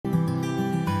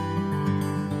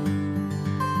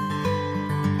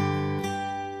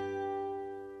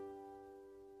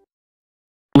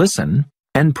Listen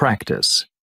and practice.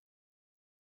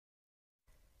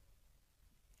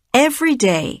 Every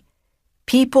day,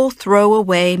 people throw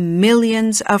away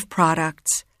millions of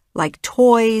products like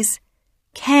toys,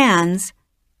 cans,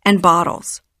 and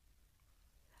bottles.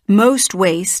 Most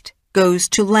waste goes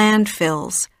to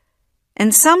landfills,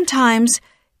 and sometimes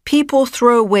people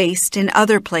throw waste in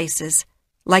other places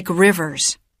like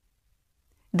rivers.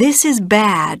 This is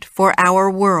bad for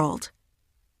our world.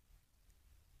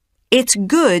 It's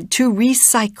good to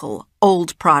recycle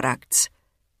old products.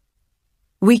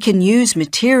 We can use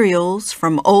materials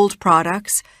from old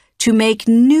products to make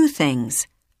new things.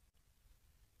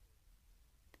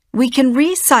 We can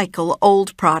recycle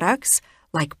old products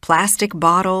like plastic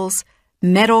bottles,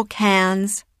 metal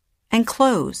cans, and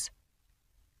clothes.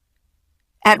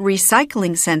 At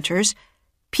recycling centers,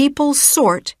 people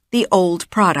sort the old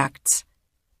products.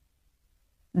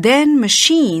 Then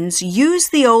machines use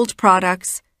the old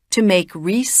products to make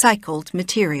recycled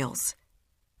materials.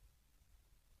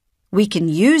 We can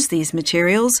use these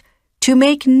materials to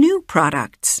make new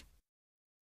products.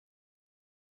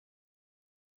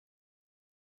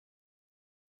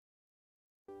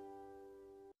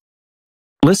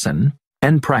 Listen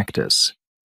and practice.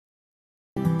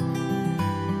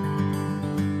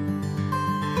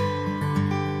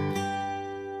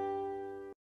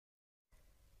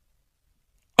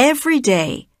 Every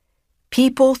day,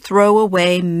 people throw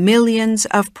away millions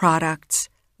of products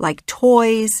like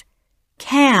toys,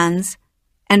 cans,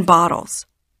 and bottles.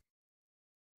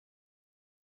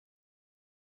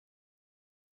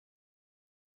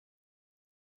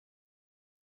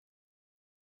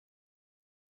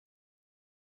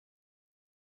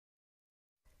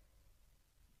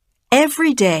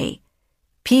 Every day,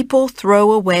 people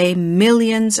throw away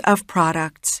millions of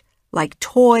products like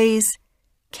toys,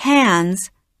 cans,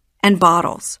 and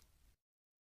bottles.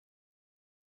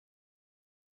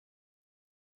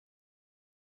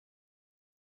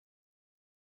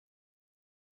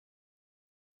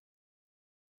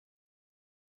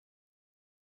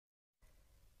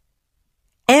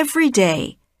 Every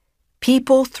day,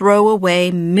 people throw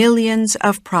away millions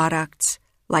of products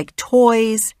like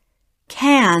toys,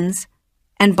 cans,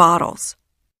 and bottles.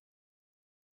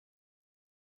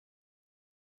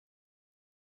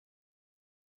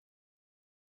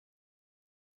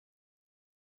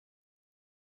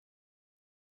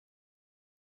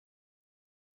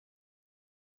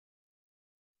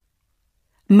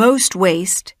 Most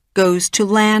waste goes to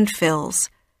landfills,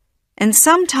 and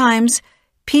sometimes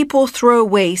people throw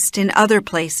waste in other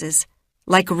places,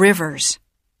 like rivers.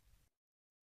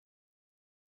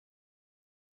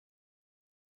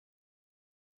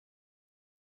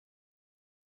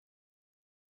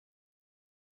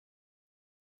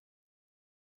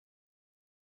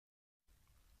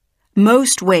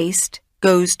 Most waste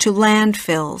goes to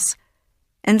landfills,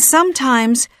 and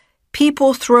sometimes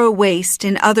people throw waste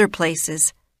in other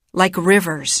places, like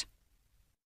rivers.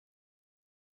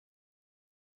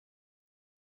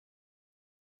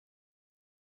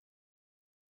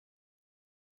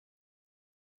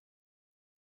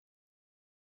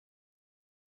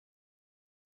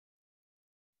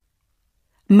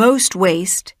 Most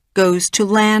waste goes to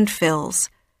landfills,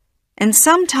 and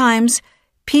sometimes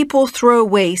people throw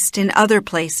waste in other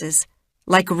places,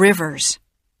 like rivers.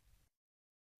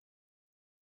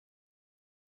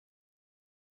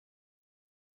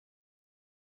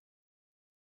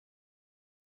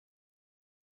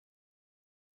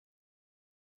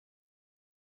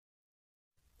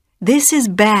 This is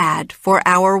bad for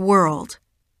our world.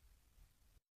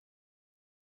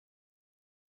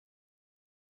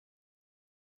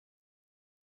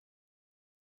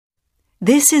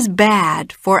 This is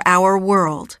bad for our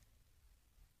world.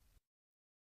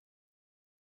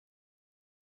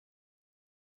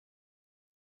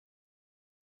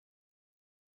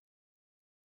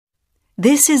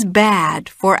 This is bad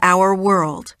for our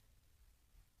world.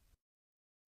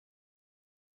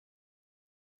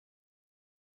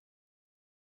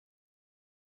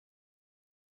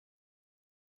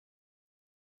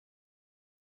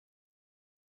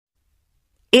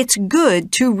 It's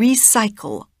good to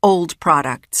recycle old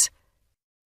products.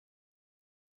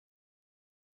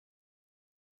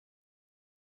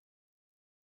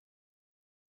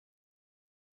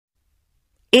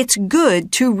 It's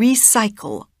good to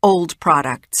recycle old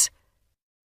products.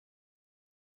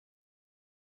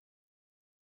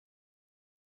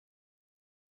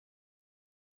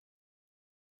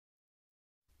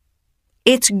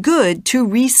 It's good to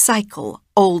recycle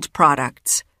old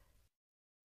products.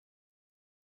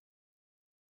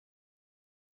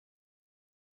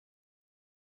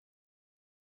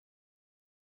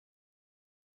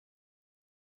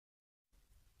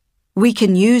 We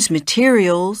can use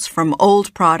materials from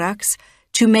old products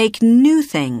to make new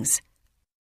things.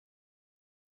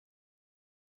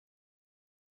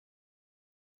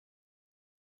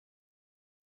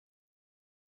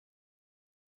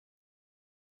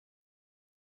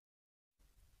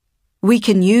 We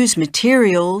can use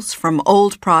materials from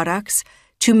old products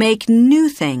to make new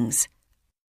things.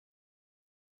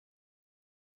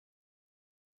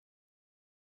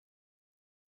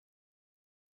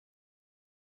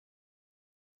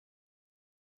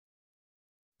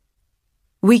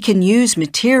 We can use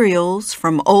materials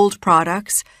from old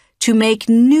products to make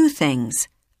new things.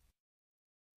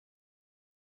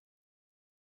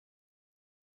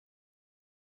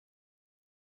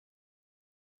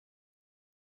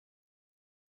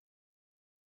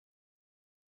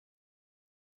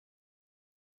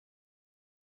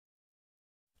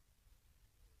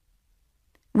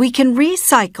 We can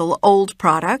recycle old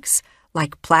products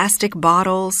like plastic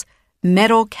bottles,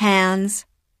 metal cans,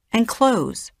 and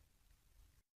clothes.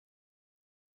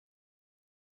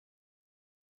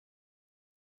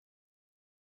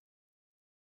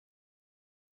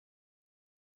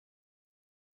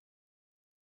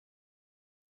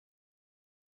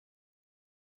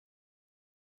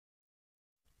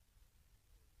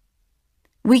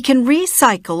 We can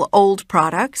recycle old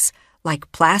products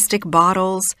like plastic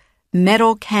bottles,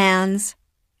 metal cans,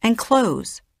 and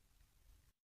clothes.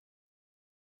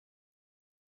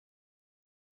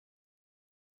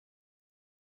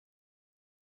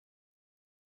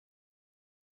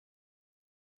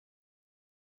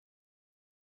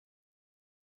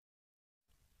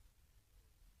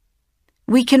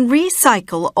 We can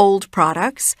recycle old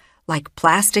products like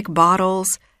plastic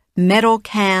bottles, metal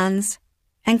cans,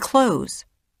 and clothes.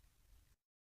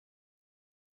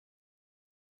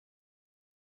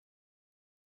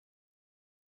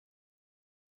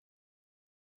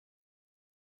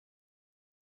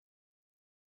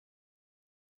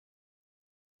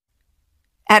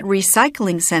 At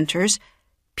recycling centers,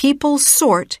 people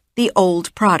sort the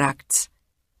old products.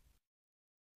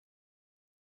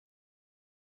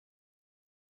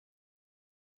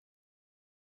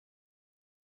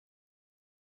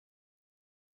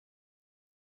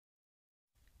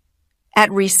 At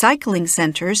recycling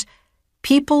centers,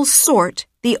 people sort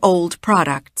the old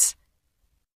products.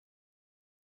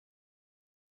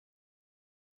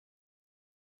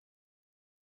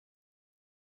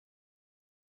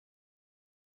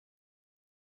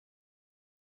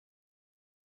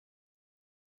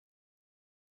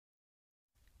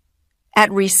 At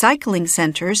recycling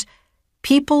centers,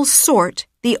 people sort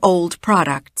the old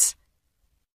products.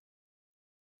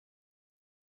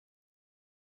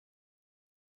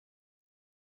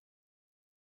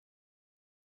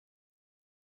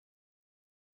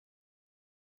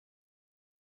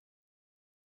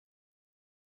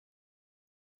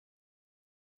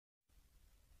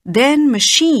 Then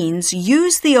machines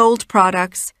use the old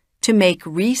products to make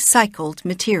recycled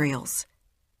materials.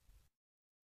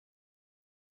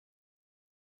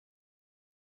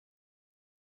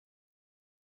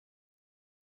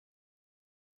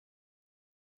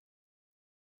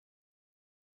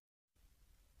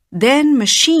 Then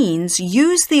machines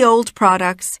use the old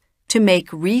products to make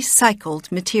recycled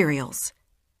materials.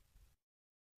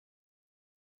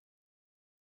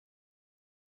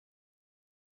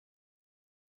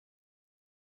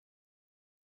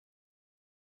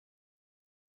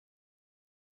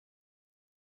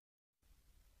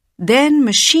 Then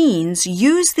machines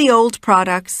use the old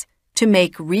products to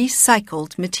make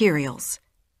recycled materials.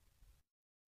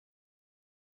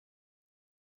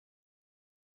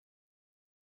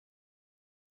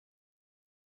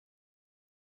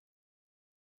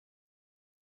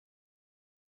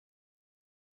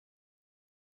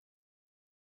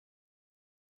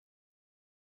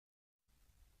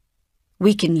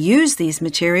 We can use these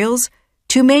materials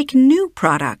to make new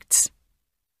products.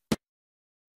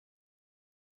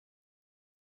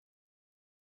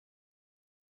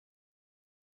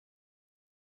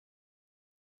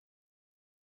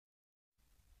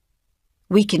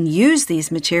 We can use these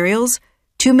materials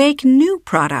to make new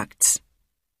products.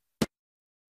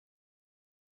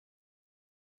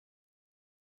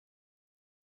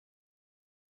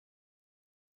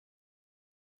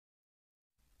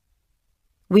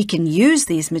 We can use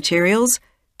these materials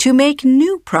to make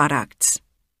new products.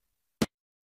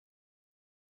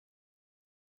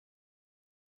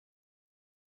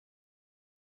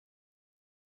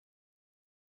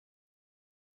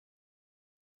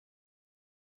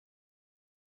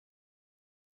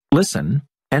 Listen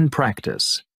and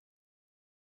practice.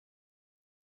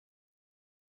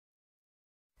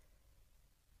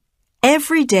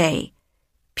 Every day,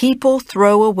 people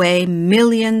throw away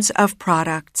millions of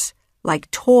products like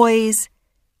toys,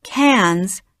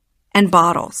 cans, and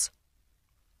bottles.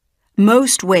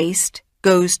 Most waste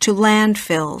goes to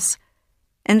landfills,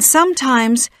 and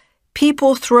sometimes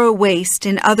people throw waste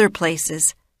in other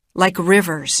places like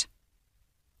rivers.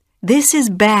 This is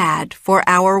bad for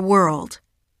our world.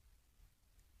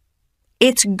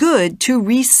 It's good to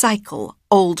recycle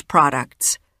old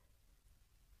products.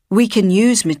 We can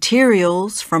use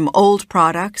materials from old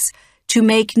products to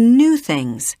make new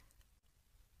things.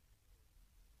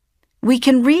 We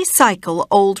can recycle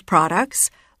old products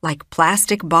like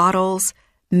plastic bottles,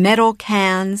 metal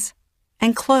cans,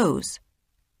 and clothes.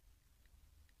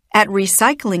 At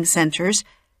recycling centers,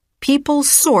 people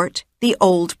sort the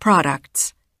old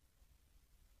products.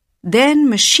 Then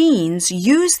machines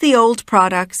use the old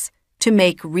products to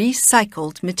make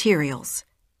recycled materials.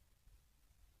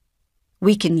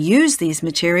 We can use these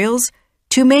materials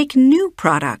to make new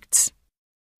products.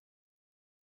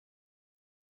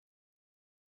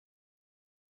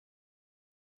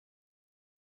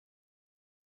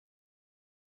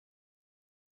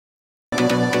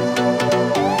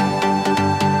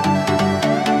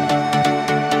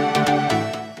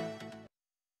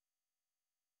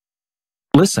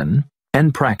 Listen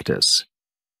and practice.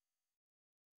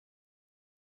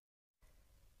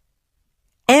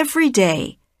 Every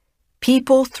day,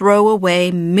 people throw away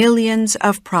millions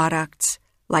of products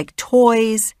like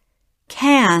toys,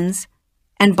 cans,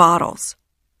 and bottles.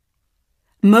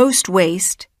 Most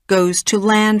waste goes to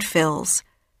landfills,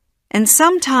 and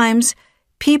sometimes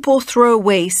people throw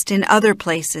waste in other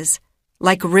places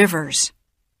like rivers.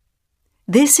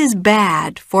 This is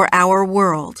bad for our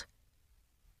world.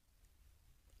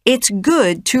 It's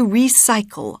good to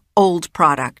recycle old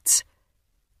products.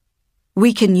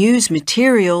 We can use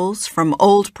materials from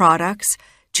old products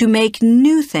to make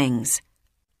new things.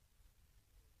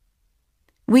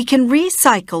 We can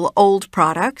recycle old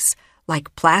products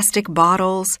like plastic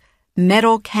bottles,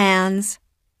 metal cans,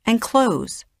 and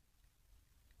clothes.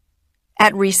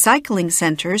 At recycling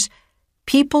centers,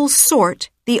 people sort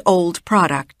the old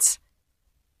products.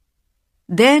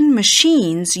 Then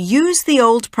machines use the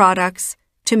old products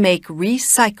to make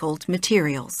recycled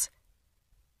materials.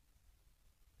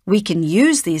 We can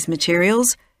use these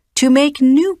materials to make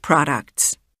new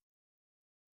products.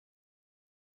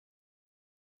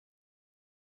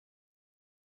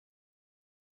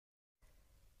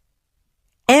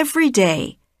 Every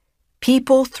day,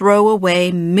 people throw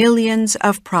away millions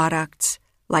of products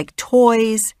like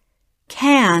toys,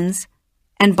 cans,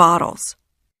 and bottles.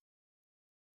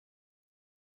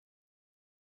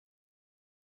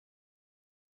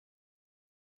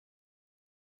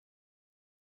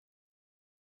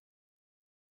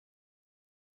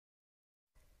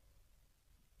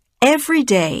 Every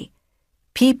day,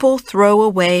 people throw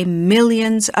away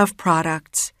millions of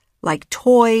products like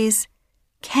toys,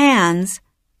 cans,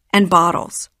 and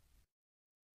bottles.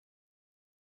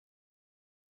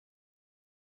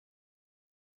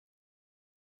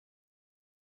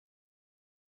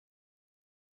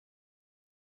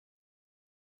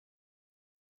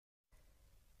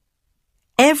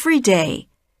 Every day,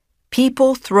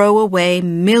 people throw away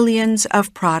millions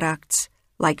of products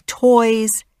like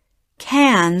toys,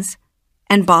 cans,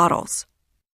 and bottles.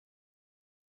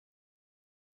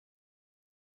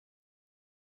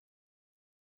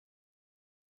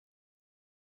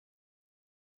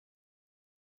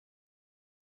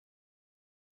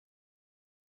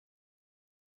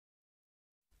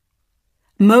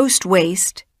 Most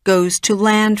waste goes to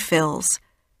landfills,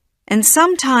 and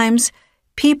sometimes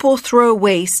people throw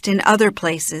waste in other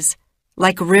places,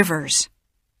 like rivers.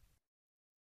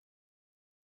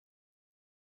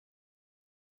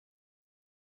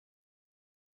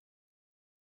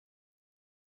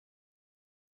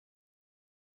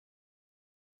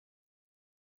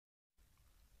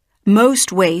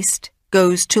 Most waste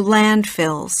goes to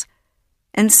landfills,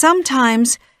 and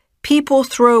sometimes people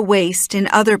throw waste in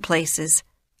other places,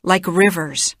 like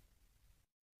rivers.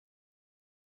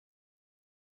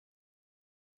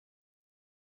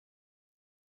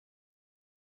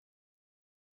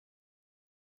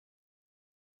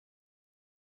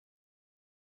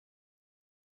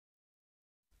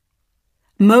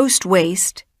 Most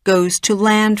waste goes to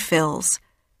landfills,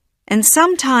 and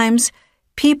sometimes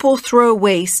people throw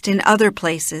waste in other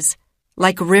places,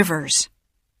 like rivers.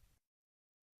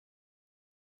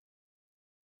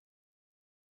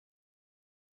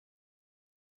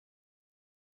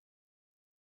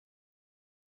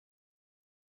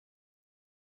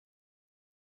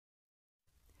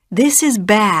 This is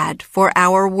bad for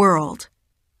our world.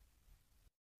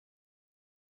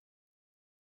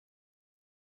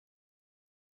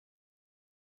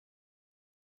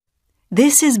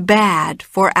 This is bad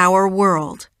for our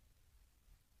world.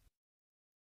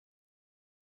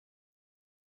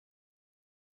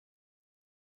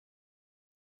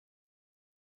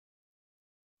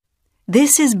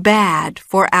 This is bad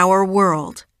for our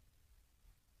world.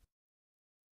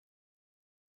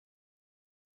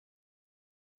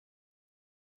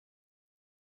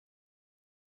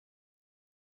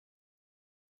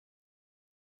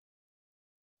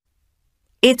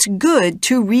 It's good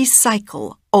to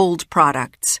recycle old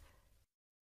products.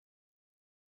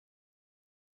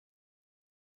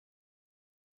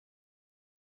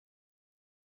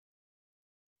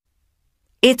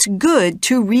 It's good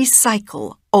to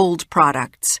recycle old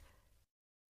products.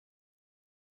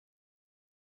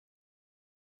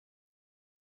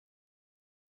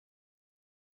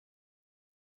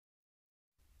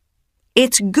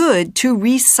 It's good to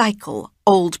recycle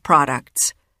old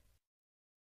products.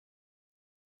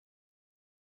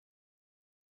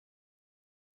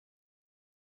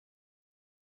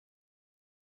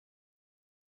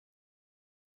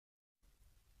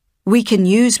 We can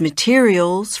use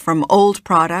materials from old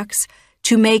products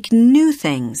to make new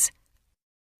things.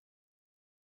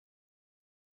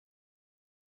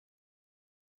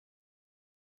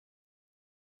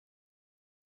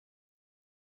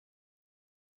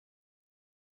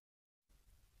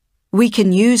 We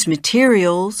can use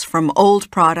materials from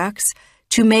old products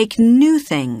to make new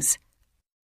things.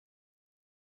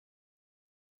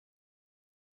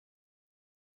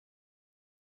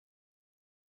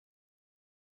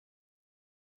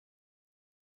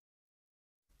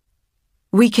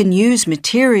 We can use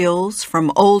materials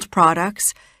from old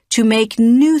products to make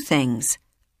new things.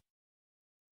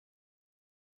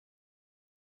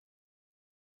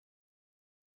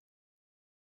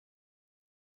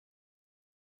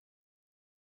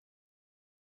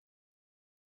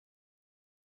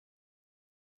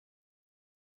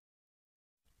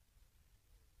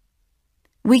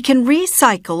 We can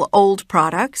recycle old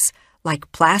products like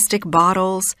plastic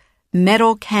bottles,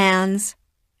 metal cans,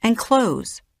 and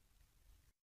clothes.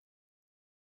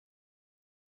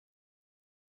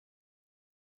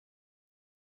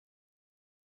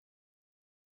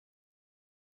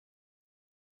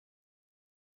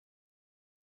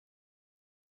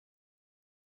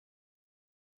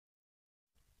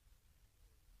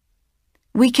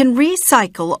 We can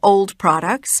recycle old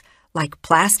products like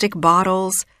plastic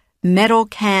bottles, metal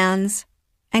cans,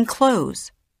 and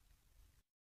clothes.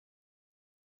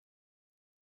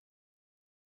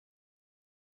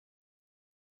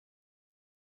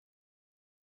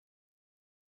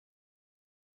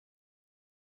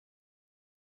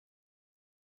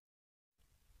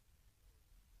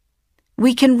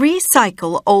 We can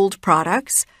recycle old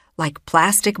products like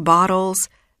plastic bottles,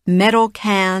 metal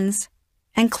cans,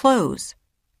 and clothes.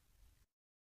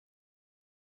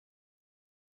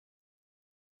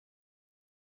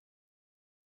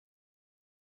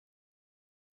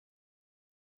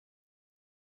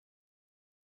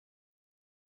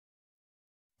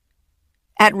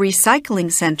 At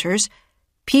recycling centers,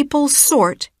 people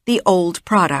sort the old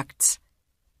products.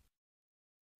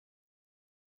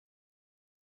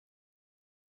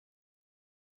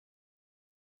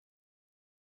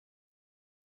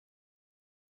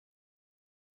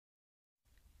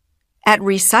 At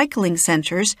recycling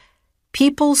centers,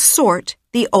 people sort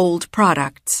the old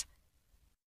products.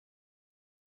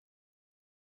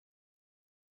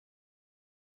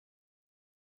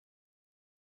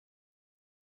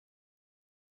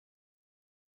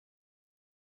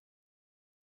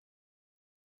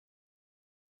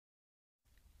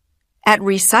 At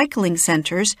recycling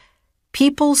centers,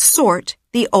 people sort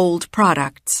the old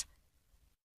products.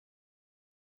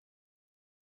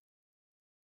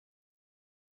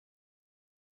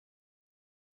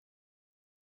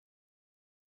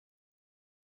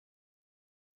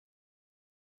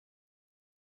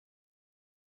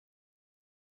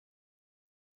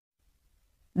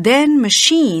 Then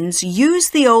machines use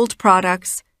the old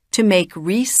products to make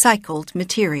recycled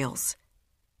materials.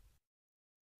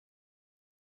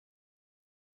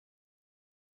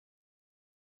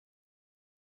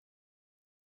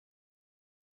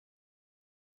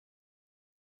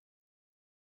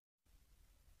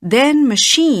 Then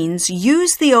machines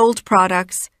use the old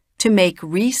products to make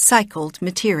recycled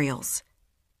materials.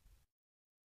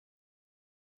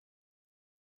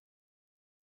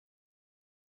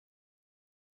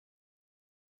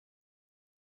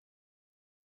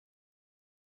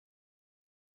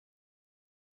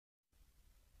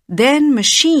 Then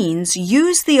machines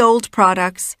use the old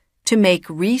products to make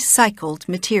recycled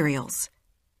materials.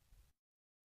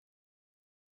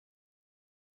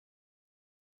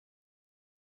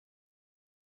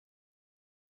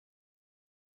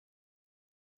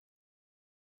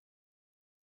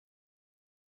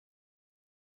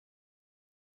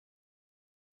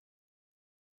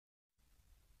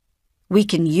 We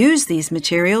can use these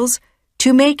materials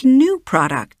to make new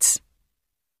products.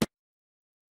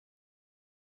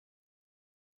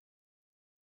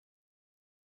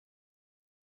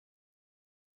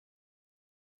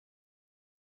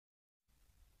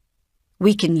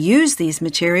 We can use these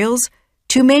materials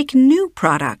to make new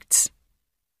products.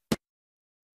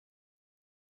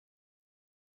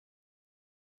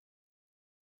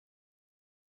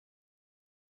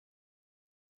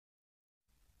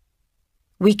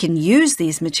 We can use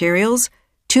these materials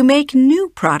to make new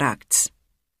products.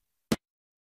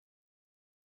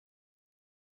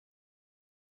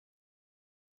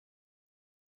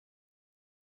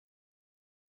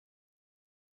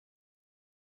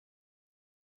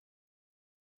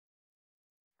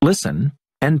 Listen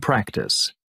and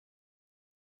practice.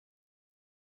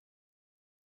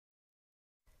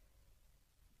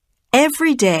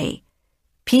 Every day,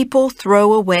 people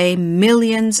throw away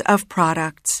millions of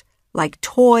products like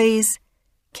toys,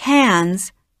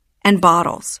 cans, and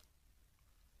bottles.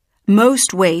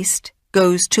 Most waste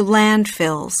goes to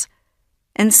landfills,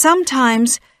 and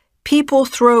sometimes people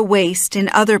throw waste in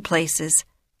other places,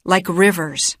 like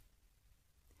rivers.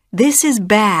 This is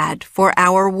bad for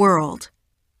our world.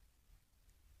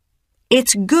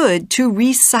 It's good to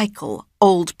recycle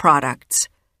old products.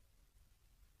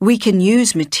 We can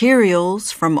use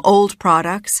materials from old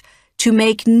products to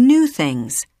make new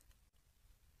things.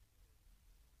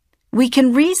 We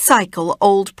can recycle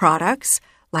old products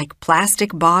like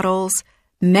plastic bottles,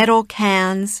 metal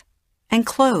cans, and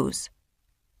clothes.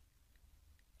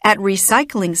 At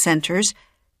recycling centers,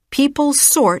 people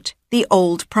sort the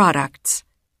old products.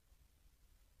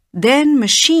 Then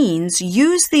machines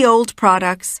use the old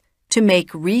products to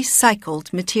make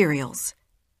recycled materials.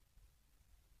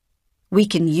 We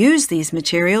can use these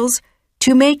materials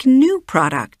to make new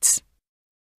products.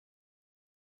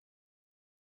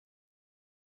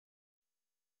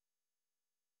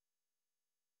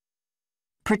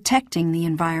 Protecting the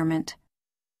environment.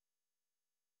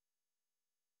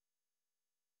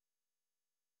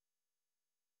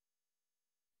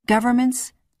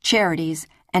 Governments, charities,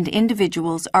 and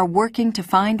individuals are working to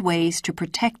find ways to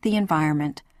protect the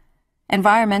environment.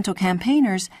 Environmental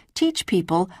campaigners teach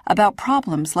people about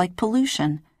problems like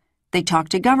pollution. They talk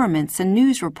to governments and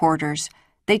news reporters.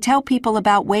 They tell people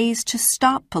about ways to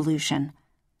stop pollution.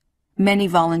 Many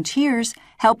volunteers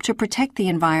help to protect the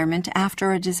environment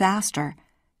after a disaster.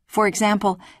 For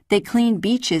example, they clean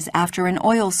beaches after an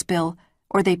oil spill,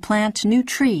 or they plant new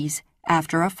trees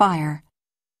after a fire.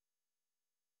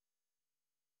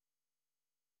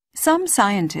 Some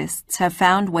scientists have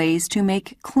found ways to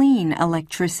make clean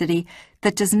electricity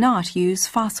that does not use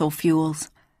fossil fuels.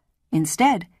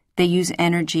 Instead, they use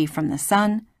energy from the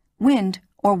sun, wind,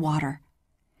 or water.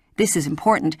 This is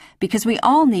important because we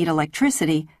all need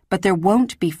electricity, but there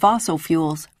won't be fossil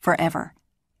fuels forever.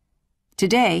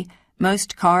 Today,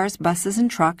 most cars, buses, and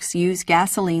trucks use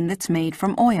gasoline that's made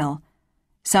from oil.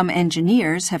 Some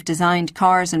engineers have designed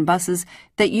cars and buses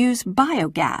that use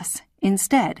biogas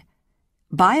instead.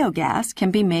 Biogas can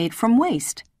be made from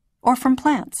waste or from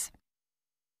plants.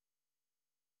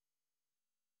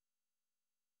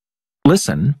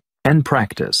 Listen and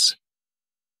practice.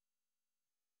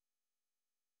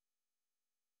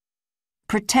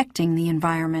 Protecting the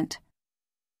environment.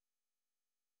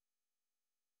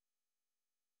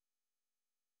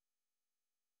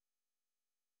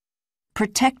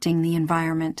 Protecting the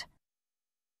environment.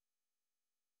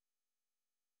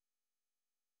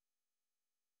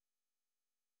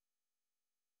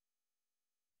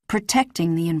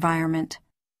 Protecting the environment.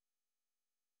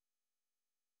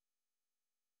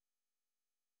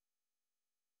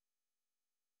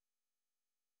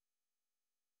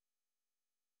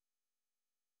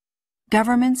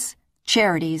 Governments,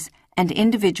 charities, and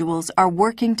individuals are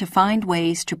working to find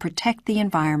ways to protect the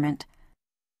environment.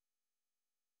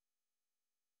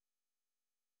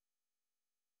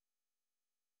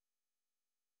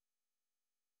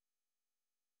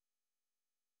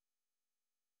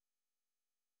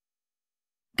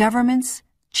 Governments,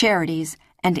 charities,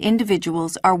 and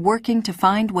individuals are working to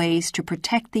find ways to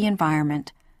protect the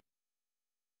environment.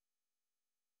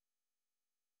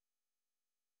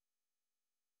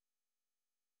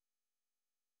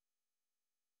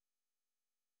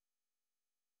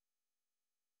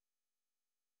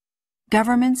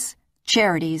 Governments,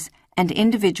 charities, and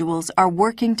individuals are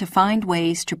working to find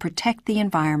ways to protect the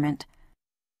environment.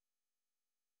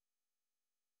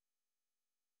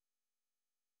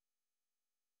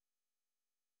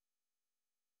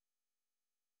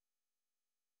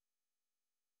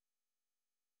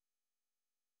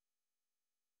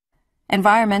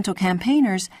 Environmental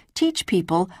campaigners teach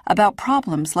people about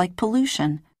problems like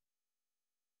pollution.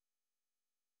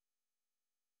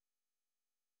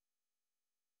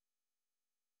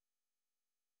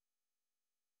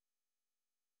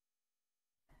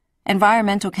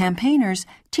 Environmental campaigners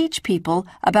teach people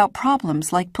about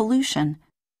problems like pollution.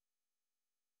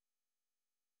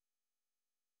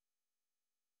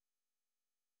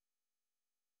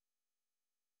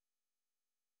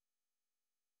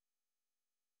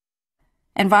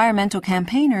 Environmental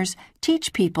campaigners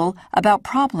teach people about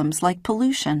problems like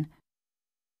pollution.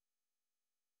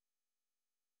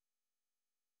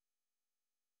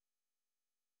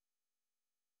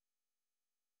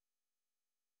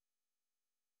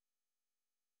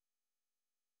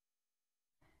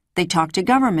 They talk to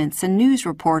governments and news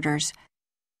reporters.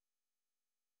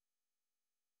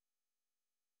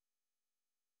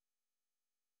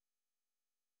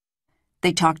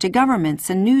 They talk to governments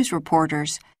and news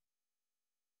reporters.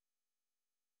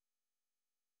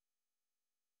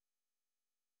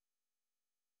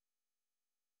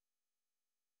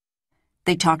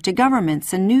 They talk to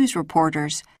governments and news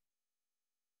reporters.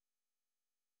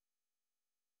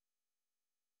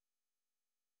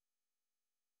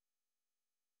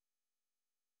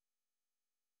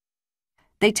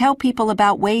 They tell people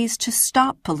about ways to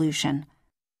stop pollution.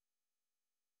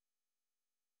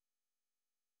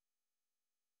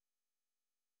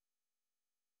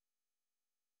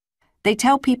 They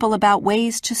tell people about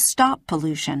ways to stop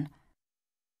pollution.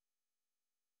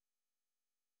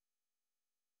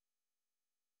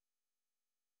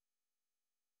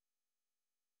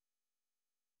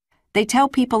 They tell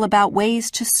people about ways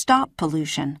to stop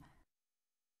pollution.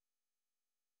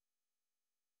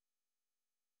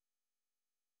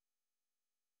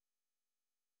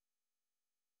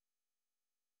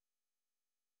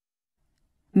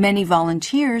 Many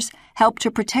volunteers help to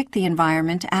protect the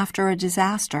environment after a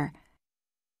disaster.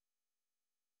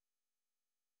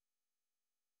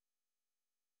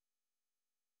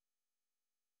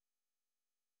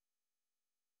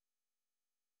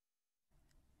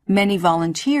 Many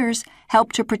volunteers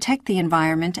help to protect the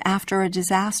environment after a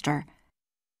disaster.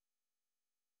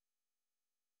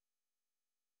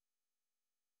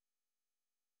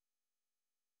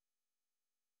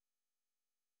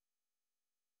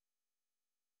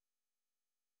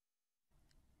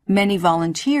 Many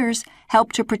volunteers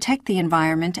help to protect the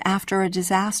environment after a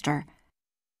disaster.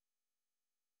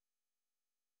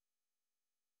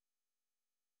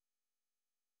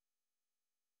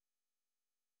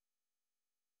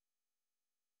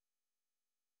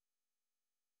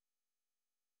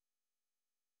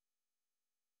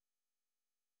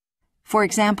 For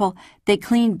example, they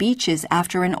clean beaches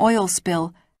after an oil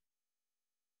spill.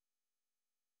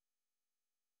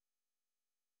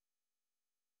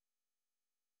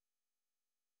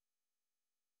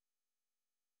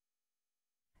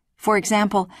 For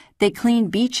example, they clean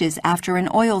beaches after an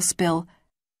oil spill.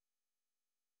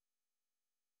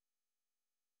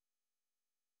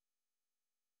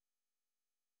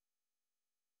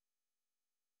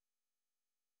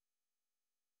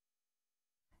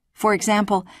 For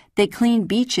example, they clean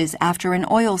beaches after an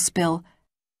oil spill.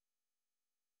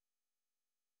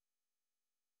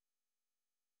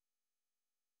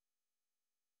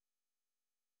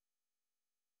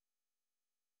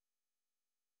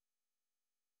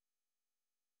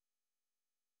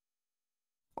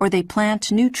 Or they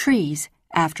plant new trees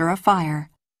after a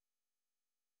fire.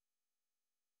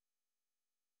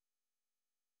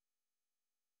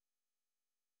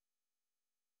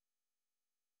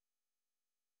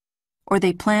 Or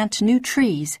they plant new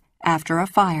trees after a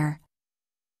fire.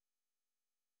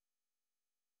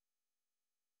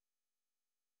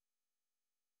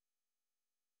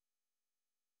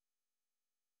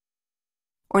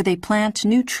 Or they plant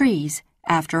new trees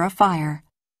after a fire.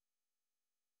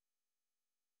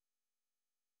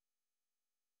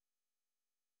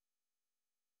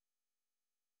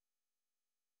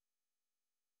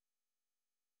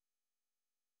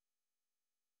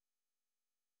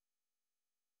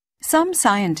 Some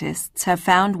scientists have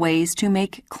found ways to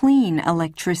make clean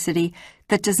electricity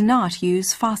that does not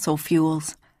use fossil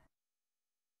fuels.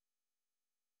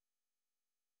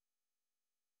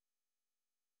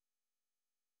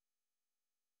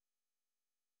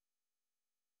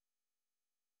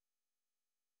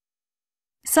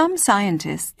 Some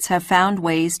scientists have found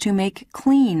ways to make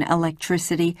clean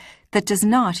electricity that does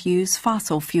not use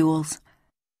fossil fuels.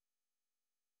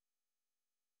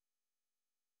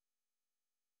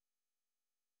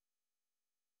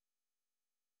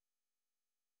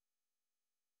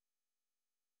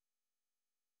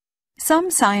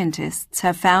 Some scientists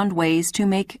have found ways to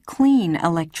make clean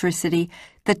electricity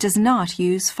that does not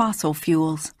use fossil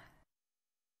fuels.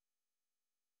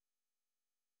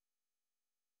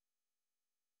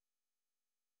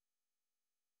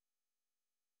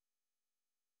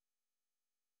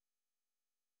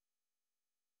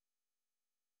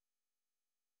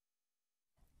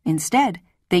 Instead,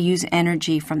 they use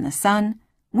energy from the sun,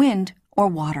 wind, or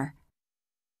water.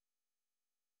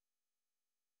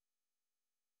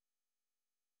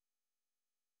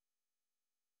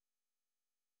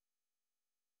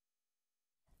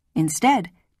 Instead,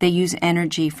 they use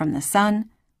energy from the sun,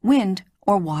 wind,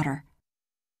 or water.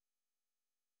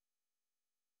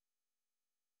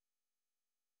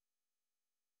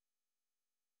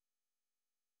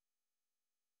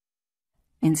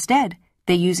 Instead,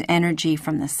 they use energy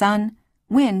from the sun,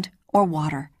 wind, or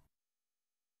water.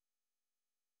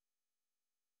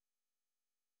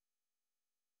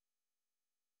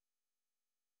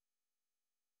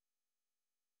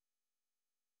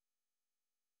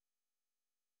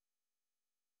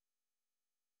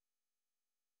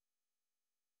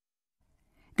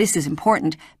 This is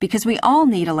important because we all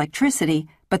need electricity,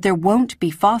 but there won't be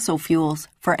fossil fuels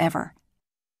forever.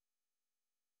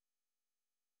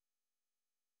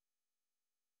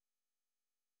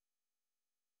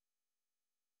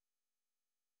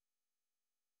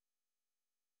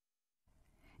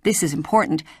 This is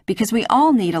important because we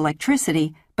all need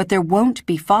electricity, but there won't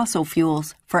be fossil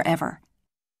fuels forever.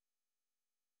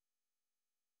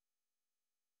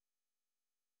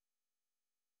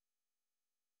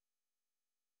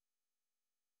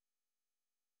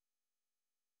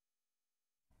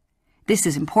 This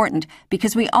is important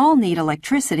because we all need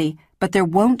electricity, but there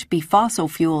won't be fossil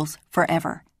fuels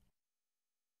forever.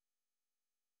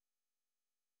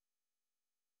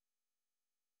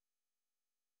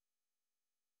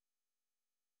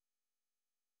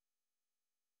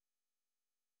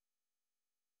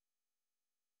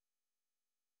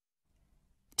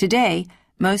 Today,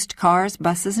 most cars,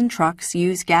 buses, and trucks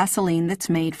use gasoline that's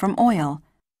made from oil.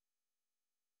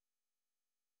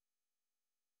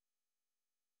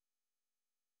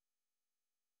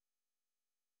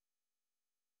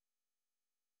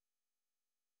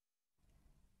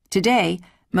 Today,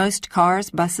 most cars,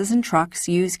 buses, and trucks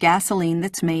use gasoline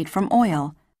that's made from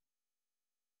oil.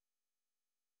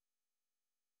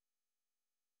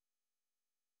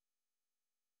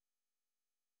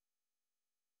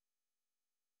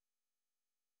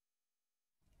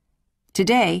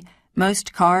 Today,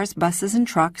 most cars, buses, and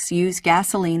trucks use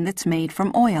gasoline that's made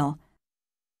from oil.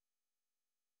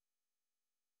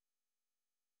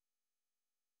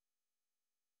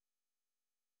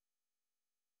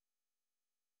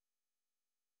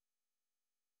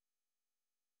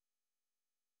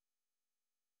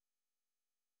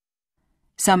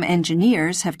 Some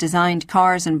engineers have designed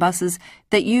cars and buses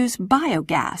that use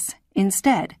biogas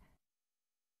instead.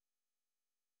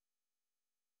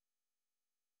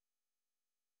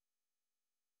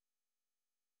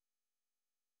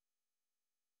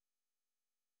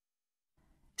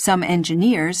 Some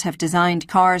engineers have designed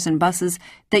cars and buses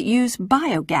that use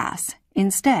biogas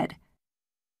instead.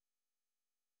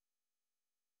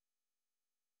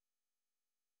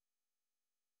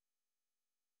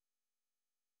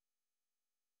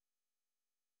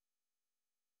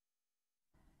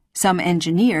 Some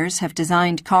engineers have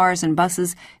designed cars and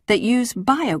buses that use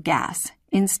biogas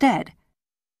instead.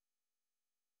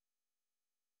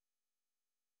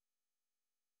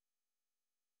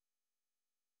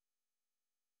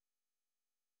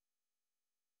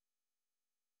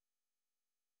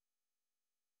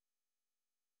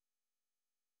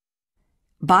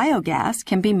 Biogas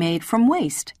can be made from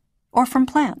waste or from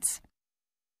plants.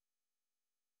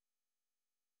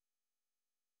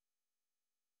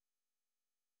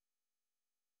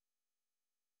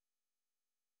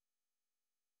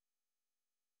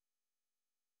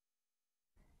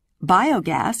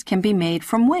 Biogas can be made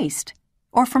from waste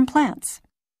or from plants.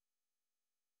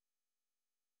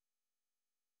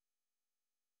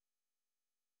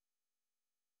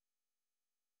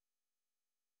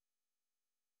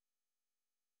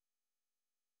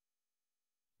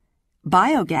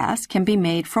 Biogas can be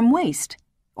made from waste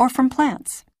or from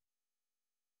plants.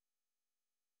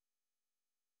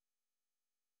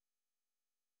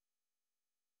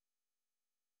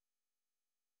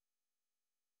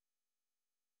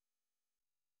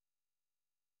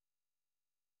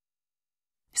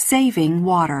 Saving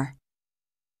water.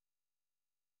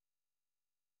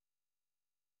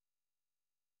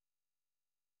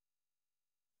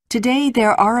 Today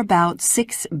there are about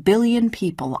 6 billion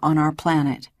people on our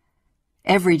planet.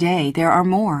 Every day there are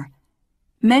more.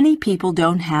 Many people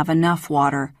don't have enough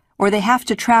water, or they have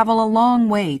to travel a long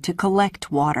way to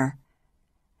collect water.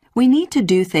 We need to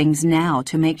do things now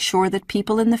to make sure that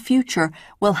people in the future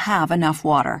will have enough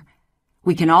water.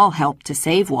 We can all help to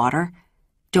save water.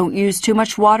 Don't use too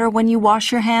much water when you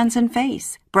wash your hands and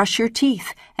face, brush your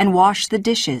teeth, and wash the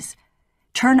dishes.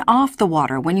 Turn off the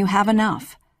water when you have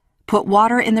enough. Put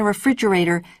water in the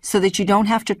refrigerator so that you don't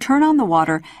have to turn on the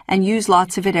water and use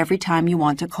lots of it every time you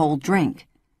want a cold drink.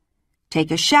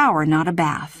 Take a shower, not a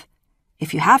bath.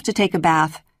 If you have to take a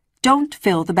bath, don't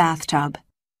fill the bathtub.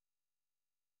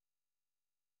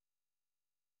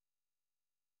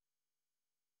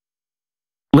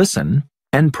 Listen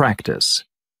and practice.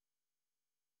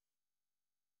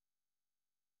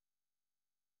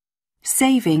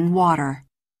 Saving water.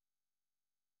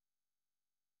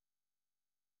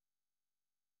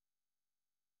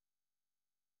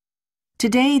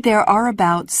 Today there are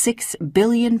about 6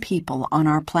 billion people on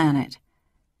our planet.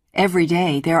 Every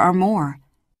day there are more.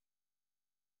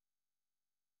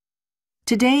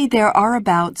 Today there are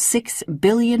about 6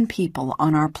 billion people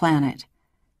on our planet.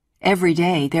 Every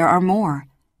day there are more.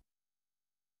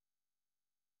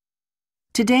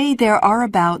 Today there are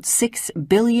about 6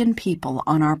 billion people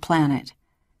on our planet.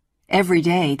 Every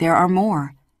day there are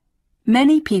more.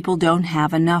 Many people don't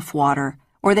have enough water,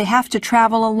 or they have to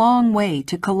travel a long way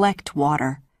to collect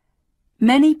water.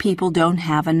 Many people don't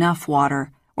have enough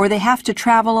water, or they have to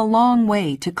travel a long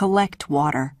way to collect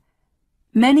water.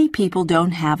 Many people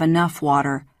don't have enough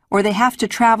water, or they have to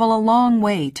travel a long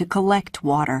way to collect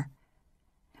water.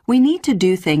 We need to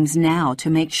do things now to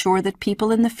make sure that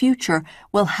people in the future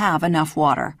will have enough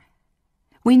water.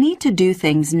 We need to do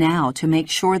things now to make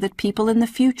sure that people in the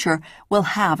future will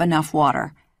have enough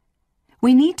water.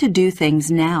 We need to do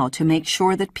things now to make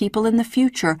sure that people in the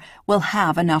future will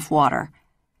have enough water.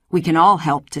 We can all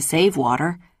help to save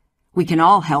water. We can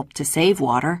all help to save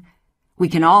water. We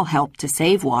can all help to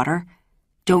save water.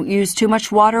 Don't use too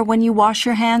much water when you wash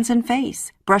your hands and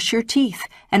face, brush your teeth,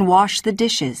 and wash the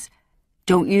dishes.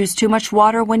 Don't use too much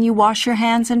water when you wash your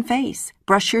hands and face,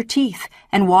 brush your teeth,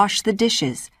 and wash the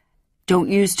dishes. Don't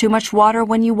use too much water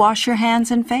when you wash your hands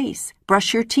and face,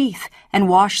 brush your teeth, and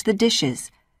wash the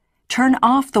dishes. Turn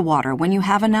off the water when you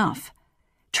have enough.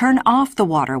 Turn off the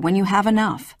water when you have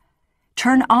enough.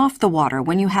 Turn off the water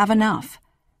when you have enough.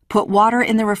 Put water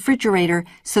in the refrigerator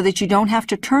so that you don't have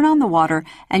to turn on the water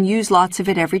and use lots of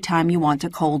it every time you want a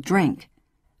cold drink.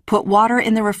 Put water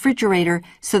in the refrigerator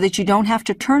so that you don't have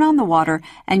to turn on the water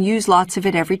and use lots of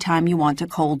it every time you want a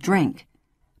cold drink.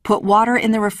 Put water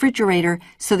in the refrigerator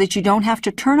so that you don't have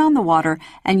to turn on the water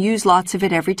and use lots of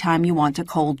it every time you want a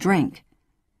cold drink.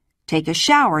 Take a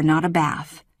shower, not a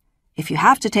bath. If you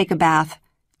have to take a bath,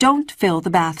 don't fill the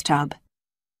bathtub.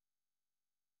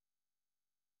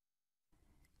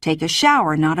 Take a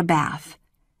shower, not a bath.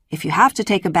 If you have to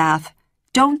take a bath,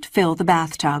 don't fill the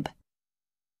bathtub.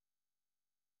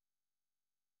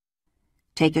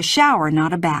 Take a shower,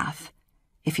 not a bath.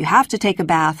 If you have to take a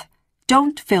bath,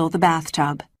 don't fill the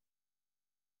bathtub.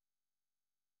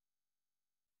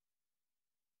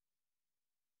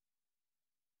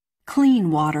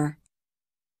 Clean water.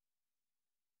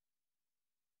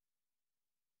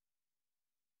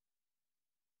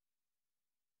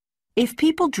 If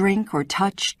people drink or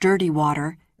touch dirty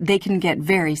water, they can get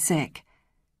very sick.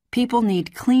 People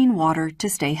need clean water to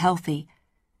stay healthy.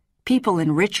 People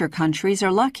in richer countries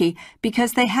are lucky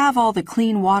because they have all the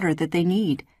clean water that they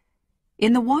need.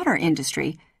 In the water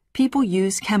industry, people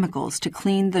use chemicals to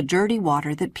clean the dirty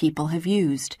water that people have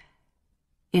used.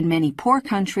 In many poor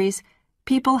countries,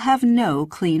 people have no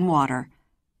clean water.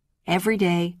 Every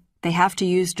day, they have to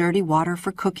use dirty water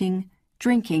for cooking,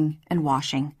 drinking, and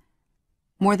washing.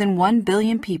 More than 1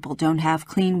 billion people don't have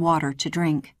clean water to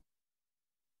drink.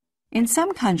 In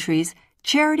some countries,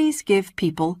 charities give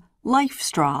people life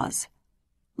straws.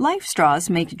 Life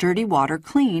straws make dirty water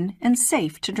clean and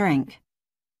safe to drink.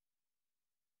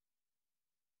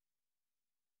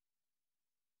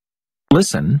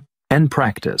 Listen and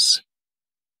practice.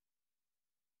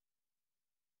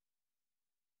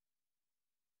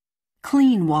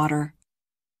 Clean water.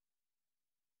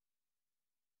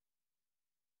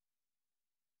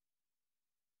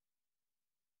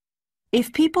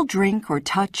 If people drink or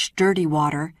touch dirty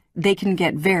water, they can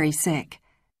get very sick.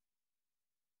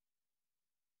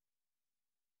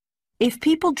 If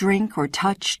people drink or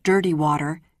touch dirty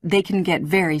water, they can get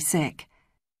very sick.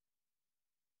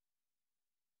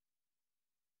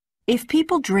 If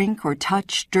people drink or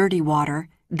touch dirty water,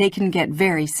 they can get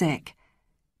very sick.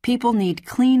 People need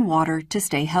clean water to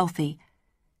stay healthy.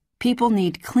 People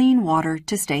need clean water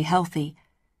to stay healthy.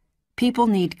 People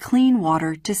need clean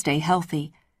water to stay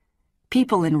healthy.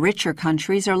 People in richer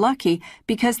countries are lucky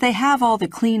because they have all the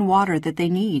clean water that they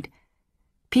need.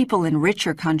 People in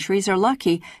richer countries are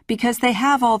lucky because they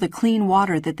have all the clean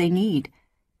water that they need.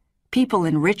 People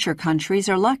in richer countries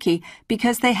are lucky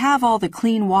because they have all the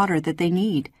clean water that they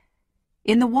need.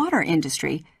 In the water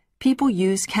industry, people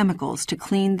use chemicals to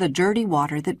clean the dirty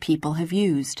water that people have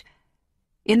used.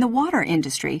 In the water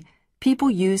industry,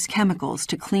 people use chemicals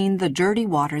to clean the dirty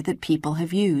water that people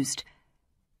have used.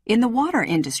 In the water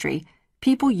industry,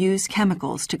 people use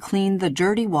chemicals to clean the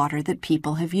dirty water that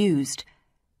people have used.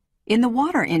 In the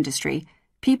water industry,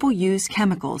 people use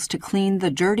chemicals to clean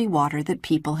the dirty water that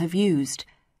people have used.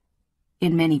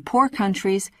 In many poor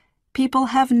countries, people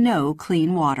have no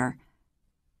clean water.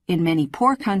 In many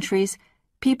poor countries,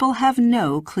 people have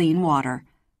no clean water.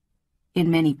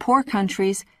 In many poor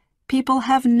countries, people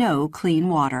have no clean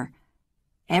water.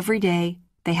 Every day,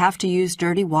 they have to use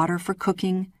dirty water for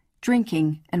cooking,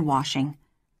 drinking, and washing.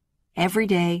 Every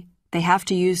day, they have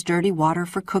to use dirty water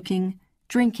for cooking,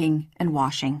 drinking, and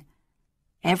washing.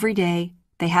 Every day,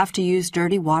 they have to use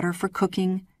dirty water for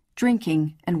cooking,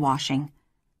 drinking, and washing.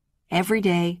 Every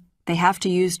day, they have to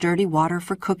use dirty water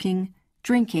for cooking,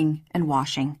 drinking, and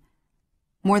washing.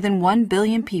 More than 1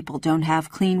 billion people don't have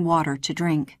clean water to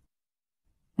drink.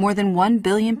 More than 1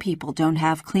 billion people don't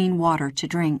have clean water to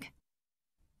drink.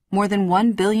 More than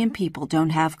 1 billion people don't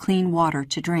have clean water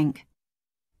to drink.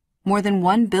 More than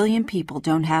 1 billion people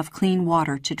don't have clean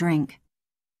water to drink.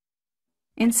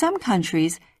 In some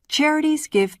countries, charities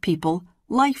give people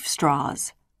life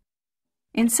straws.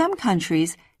 In some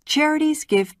countries, charities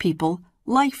give people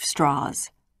life straws.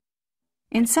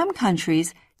 In some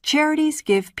countries, charities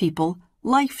give people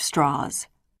life straws.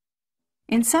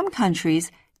 In some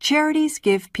countries, charities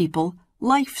give people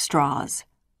life straws.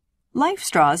 Life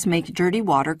straws make dirty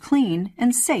water clean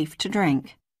and safe to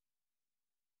drink.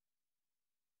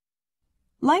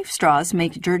 Life straws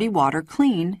make dirty water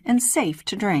clean and safe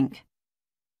to drink.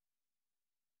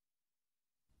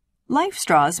 Life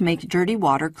straws make dirty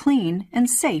water clean and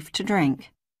safe to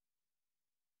drink.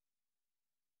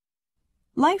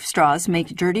 Life straws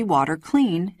make dirty water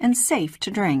clean and safe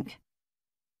to drink.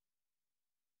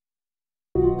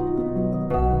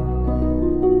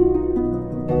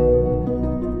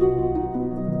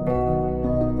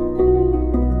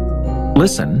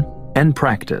 Listen and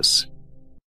practice.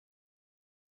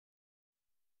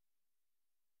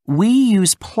 We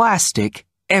use plastic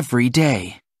every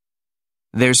day.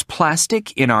 There's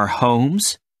plastic in our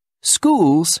homes,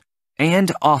 schools,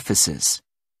 and offices.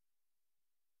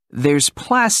 There's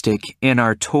plastic in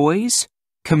our toys,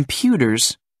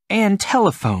 computers, and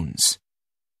telephones.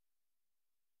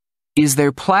 Is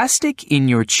there plastic in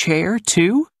your chair,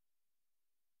 too?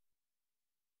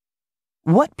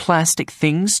 What plastic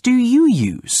things do you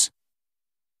use?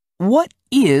 What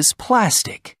is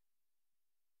plastic?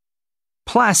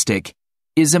 Plastic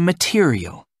is a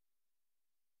material.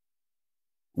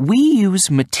 We use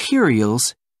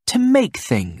materials to make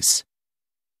things.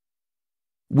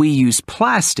 We use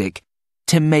plastic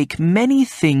to make many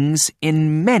things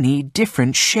in many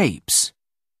different shapes.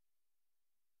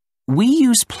 We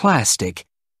use plastic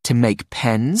to make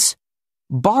pens,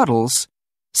 bottles,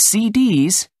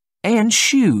 CDs, and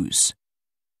shoes.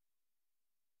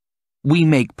 We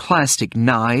make plastic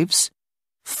knives,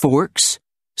 forks,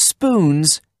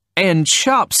 spoons, and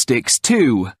chopsticks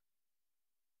too.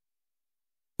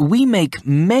 We make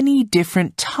many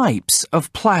different types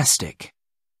of plastic.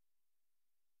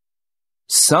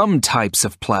 Some types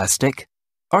of plastic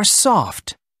are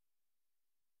soft.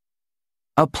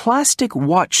 A plastic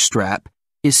watch strap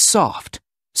is soft,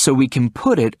 so we can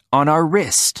put it on our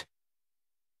wrist.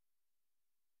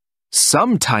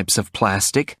 Some types of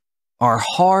plastic are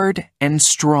hard and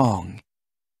strong.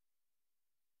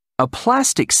 A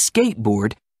plastic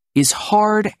skateboard is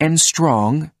hard and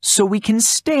strong, so we can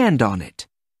stand on it.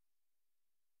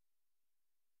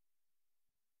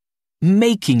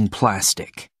 Making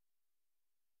plastic.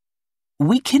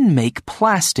 We can make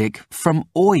plastic from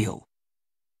oil.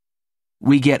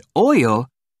 We get oil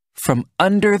from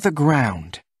under the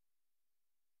ground.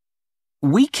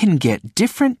 We can get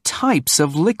different types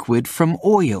of liquid from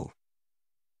oil.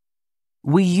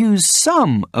 We use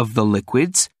some of the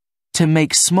liquids to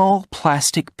make small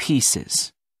plastic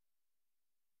pieces.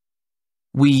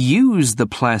 We use the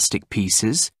plastic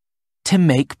pieces to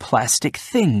make plastic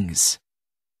things.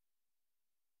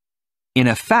 In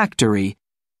a factory,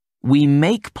 we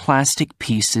make plastic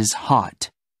pieces hot.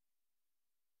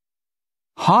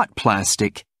 Hot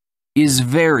plastic is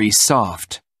very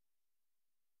soft.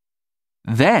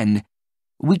 Then,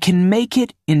 we can make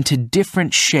it into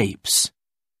different shapes.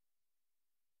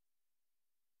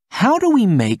 How do we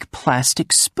make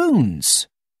plastic spoons?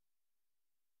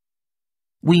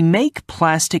 We make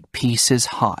plastic pieces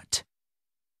hot.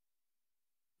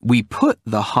 We put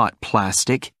the hot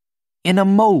plastic in a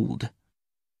mold.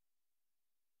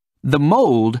 The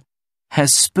mold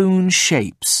has spoon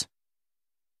shapes.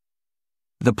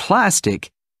 The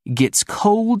plastic gets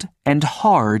cold and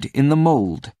hard in the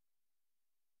mold.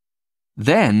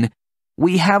 Then,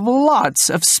 we have lots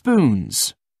of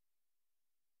spoons.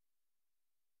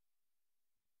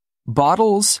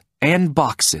 Bottles and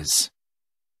boxes.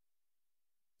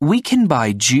 We can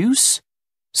buy juice,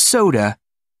 soda,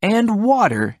 and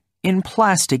water in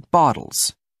plastic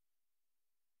bottles.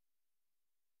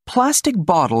 Plastic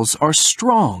bottles are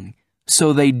strong,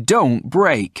 so they don't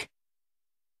break.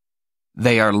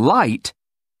 They are light,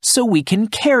 so we can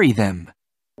carry them.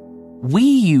 We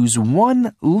use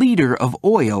 1 liter of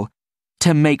oil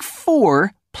to make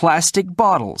 4 plastic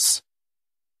bottles.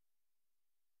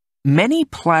 Many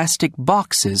plastic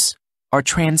boxes are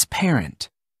transparent.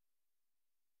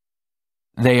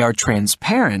 They are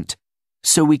transparent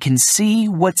so we can see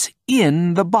what's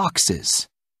in the boxes.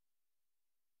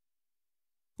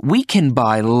 We can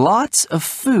buy lots of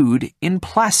food in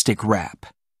plastic wrap.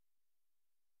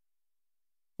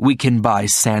 We can buy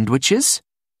sandwiches,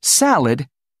 salad,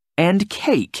 and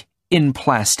cake in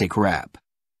plastic wrap.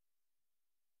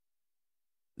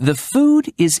 The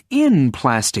food is in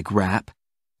plastic wrap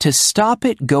to stop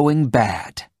it going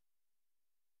bad.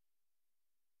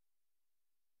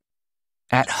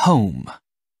 At home.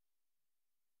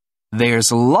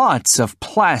 There's lots of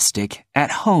plastic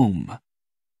at home.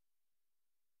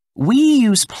 We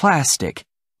use plastic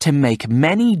to make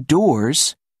many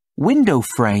doors, window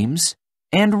frames,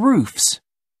 and roofs.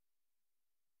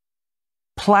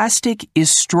 Plastic is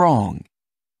strong,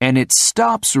 and it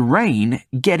stops rain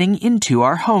getting into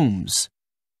our homes.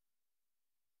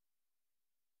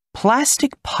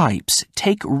 Plastic pipes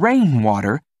take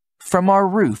rainwater from our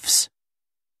roofs.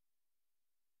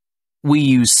 We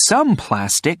use some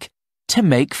plastic to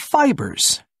make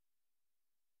fibers.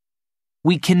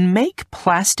 We can make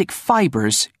plastic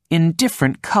fibers in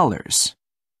different colors.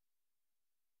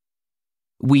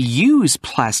 We use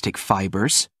plastic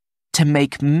fibers to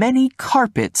make many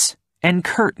carpets and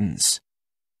curtains.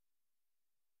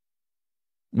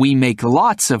 We make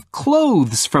lots of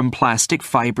clothes from plastic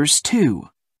fibers too.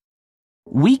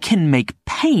 We can make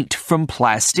paint from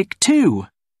plastic too.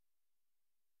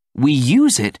 We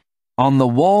use it on the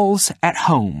walls at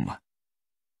home.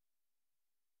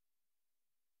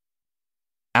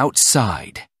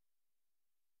 Outside.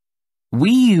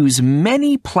 We use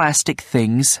many plastic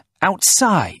things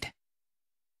outside.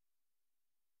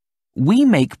 We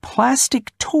make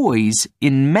plastic toys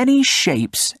in many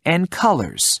shapes and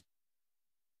colors.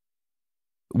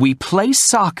 We play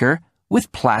soccer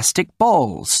with plastic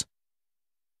balls.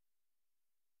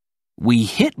 We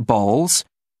hit balls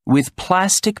with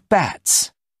plastic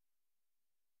bats.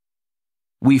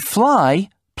 We fly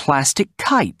plastic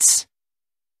kites.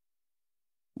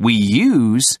 We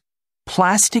use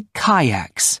plastic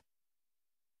kayaks.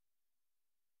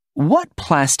 What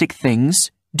plastic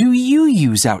things do you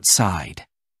use outside?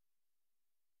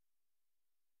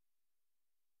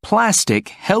 Plastic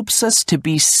helps us to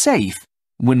be safe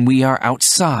when we are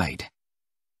outside.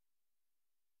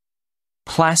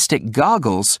 Plastic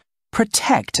goggles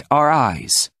protect our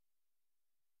eyes.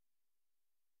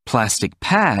 Plastic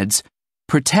pads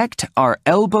protect our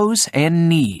elbows and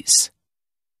knees.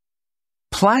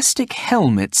 Plastic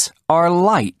helmets are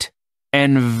light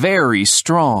and very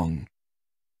strong.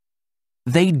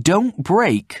 They don't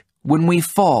break when we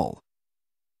fall.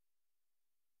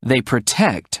 They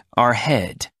protect our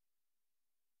head.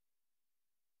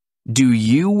 Do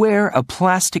you wear a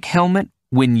plastic helmet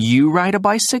when you ride a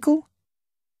bicycle?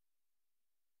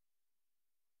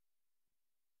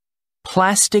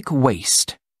 Plastic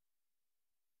waste.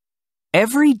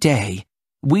 Every day,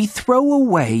 we throw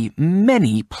away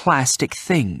many plastic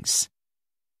things.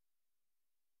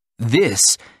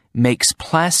 This makes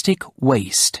plastic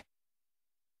waste.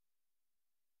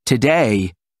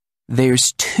 Today,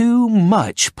 there's too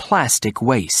much plastic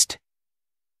waste.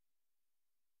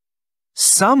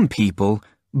 Some people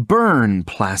burn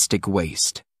plastic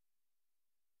waste.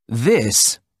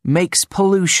 This makes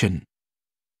pollution.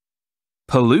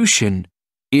 Pollution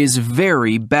is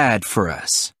very bad for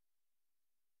us.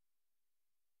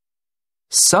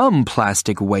 Some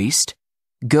plastic waste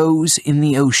goes in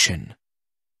the ocean.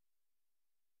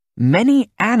 Many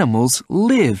animals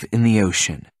live in the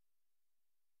ocean.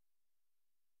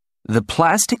 The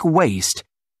plastic waste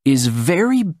is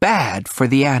very bad for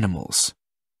the animals.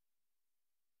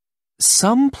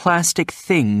 Some plastic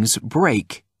things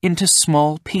break into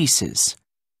small pieces.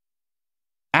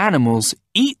 Animals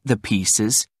eat the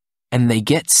pieces and they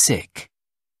get sick.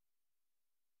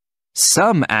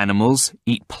 Some animals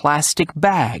eat plastic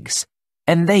bags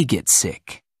and they get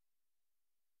sick.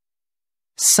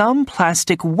 Some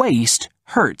plastic waste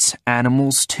hurts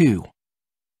animals too.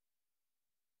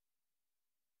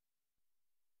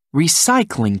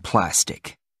 Recycling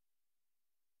plastic.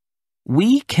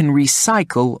 We can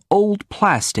recycle old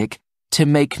plastic to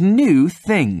make new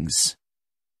things.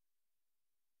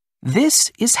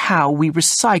 This is how we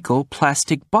recycle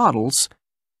plastic bottles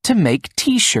to make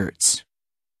t-shirts.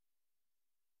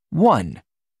 1.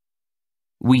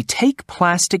 We take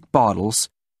plastic bottles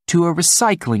to a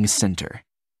recycling center.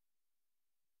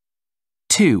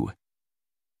 2.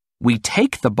 We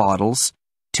take the bottles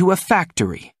to a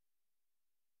factory.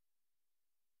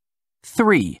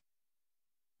 3.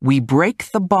 We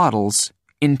break the bottles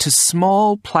into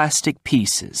small plastic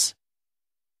pieces.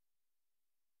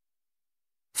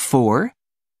 4.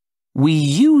 We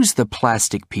use the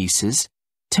plastic pieces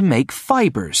to make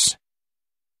fibers.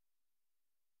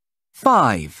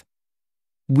 5.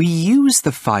 We use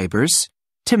the fibers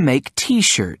to make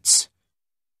t-shirts.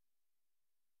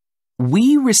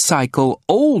 We recycle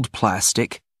old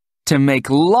plastic to make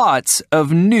lots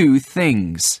of new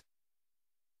things.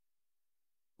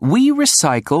 We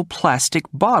recycle plastic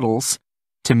bottles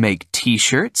to make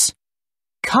t-shirts,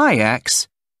 kayaks,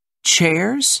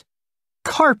 chairs,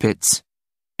 carpets,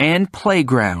 and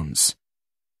playgrounds.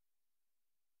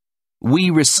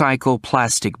 We recycle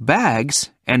plastic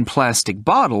bags and plastic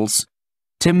bottles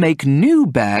to make new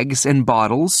bags and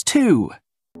bottles too.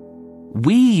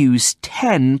 We use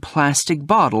 10 plastic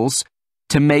bottles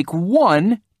to make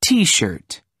 1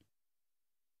 t-shirt.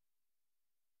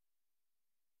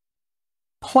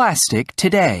 Plastic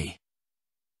today.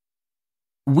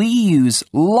 We use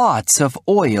lots of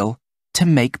oil to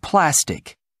make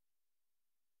plastic.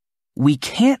 We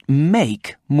can't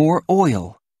make more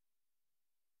oil.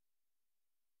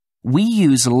 We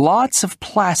use lots of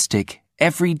plastic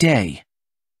every day,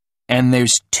 and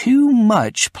there's too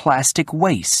much plastic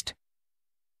waste.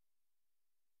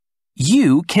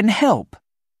 You can help.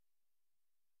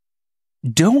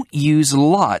 Don't use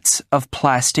lots of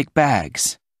plastic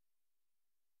bags.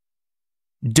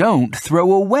 Don't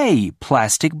throw away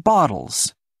plastic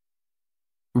bottles.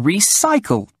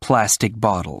 Recycle plastic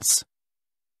bottles.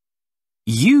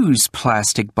 Use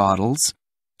plastic bottles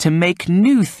to make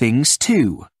new things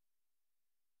too.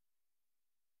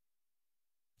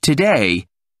 Today,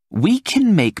 we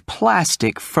can make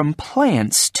plastic from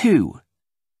plants too.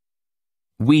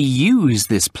 We use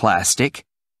this plastic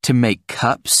to make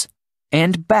cups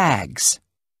and bags.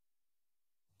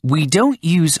 We don't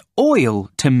use oil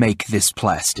to make this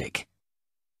plastic.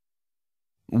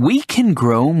 We can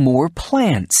grow more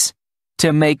plants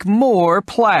to make more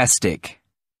plastic.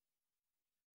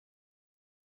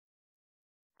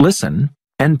 Listen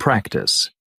and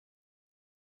practice.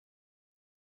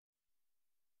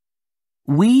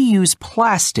 We use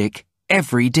plastic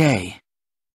every day.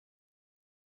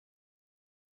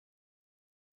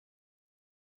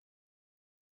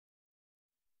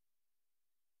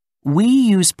 We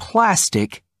use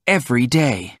plastic every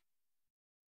day.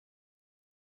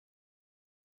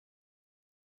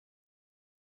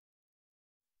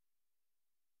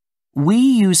 We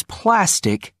use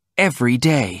plastic every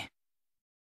day.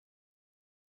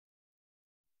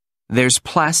 There's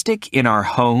plastic in our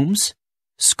homes,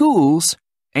 schools,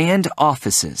 and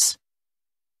offices.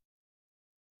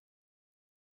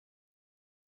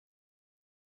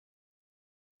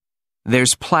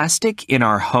 There's plastic in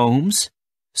our homes,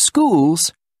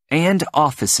 schools, and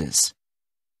offices.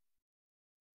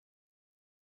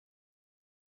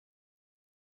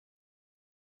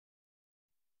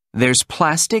 There's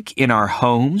plastic in our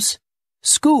homes,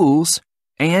 schools,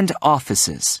 and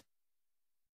offices.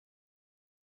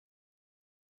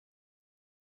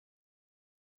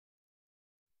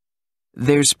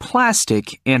 There's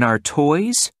plastic in our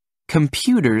toys,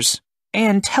 computers,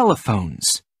 and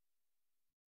telephones.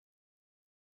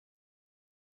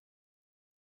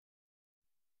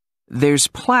 There's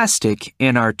plastic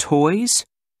in our toys,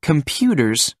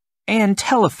 computers, and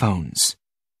telephones.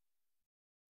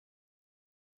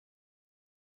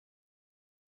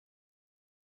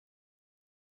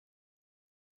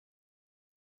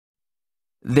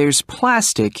 There's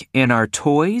plastic in our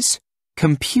toys,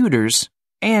 computers,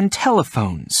 and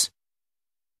telephones.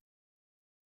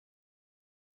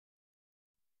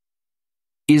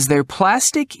 Is there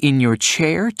plastic in your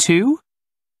chair too?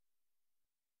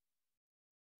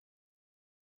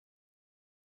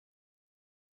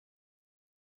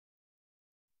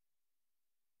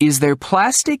 Is there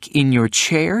plastic in your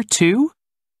chair too?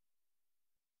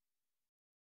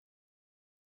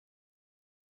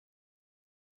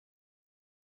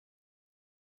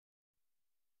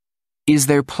 Is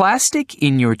there plastic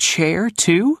in your chair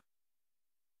too?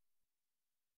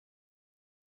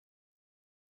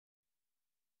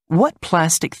 What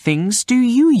plastic things do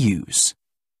you use?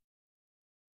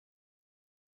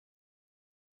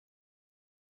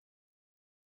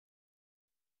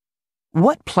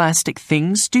 What plastic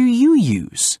things do you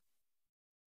use?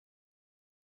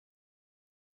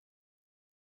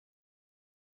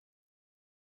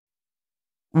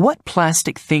 What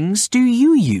plastic things do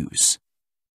you use?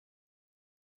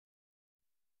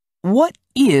 What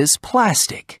is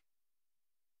plastic?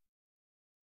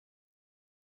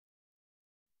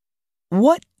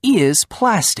 What is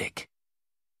plastic?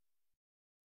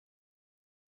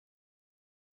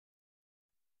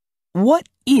 What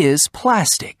is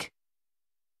plastic?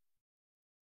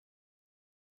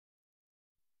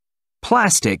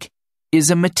 Plastic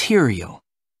is a material.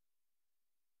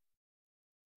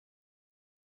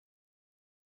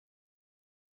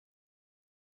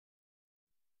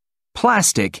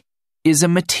 Plastic is a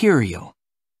material.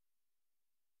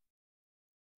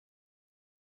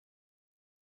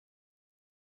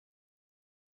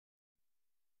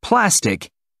 Plastic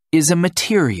is a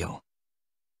material.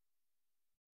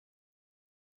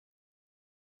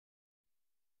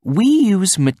 We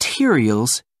use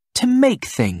materials to make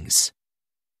things.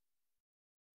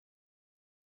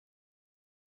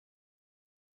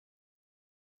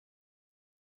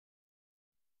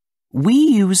 We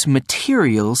use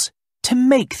materials to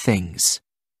make things.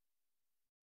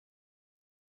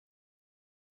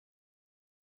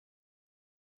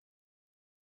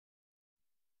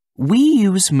 We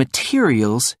use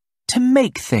materials to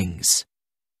make things.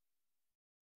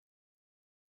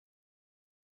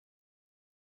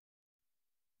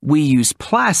 We use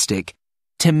plastic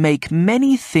to make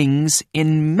many things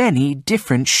in many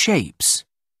different shapes.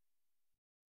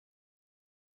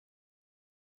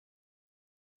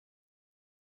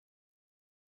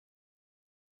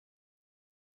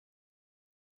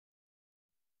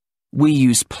 We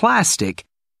use plastic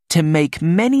to make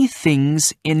many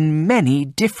things in many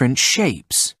different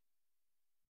shapes.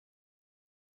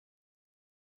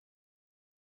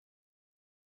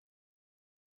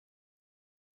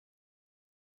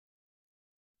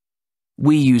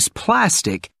 We use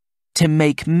plastic to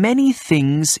make many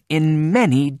things in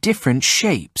many different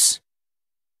shapes.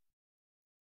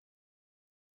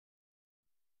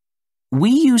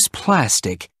 We use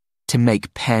plastic to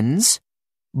make pens,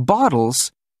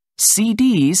 bottles,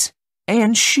 CDs,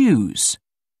 and shoes.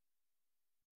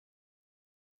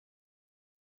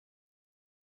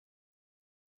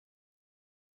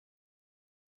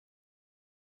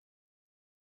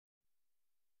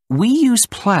 We use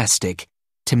plastic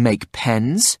to make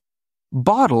pens,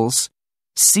 bottles,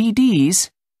 CDs,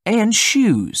 and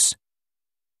shoes.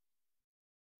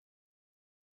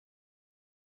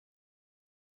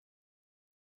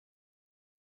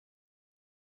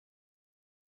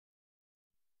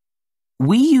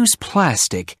 We use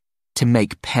plastic to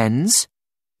make pens,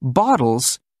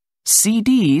 bottles,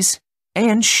 CDs,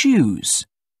 and shoes.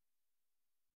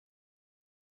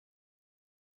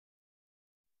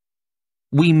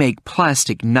 We make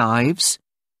plastic knives,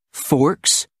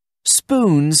 forks,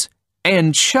 spoons,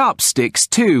 and chopsticks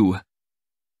too.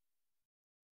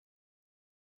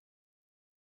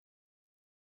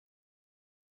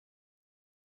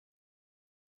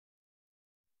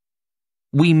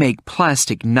 We make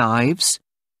plastic knives,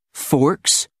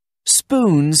 forks,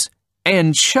 spoons,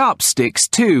 and chopsticks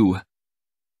too.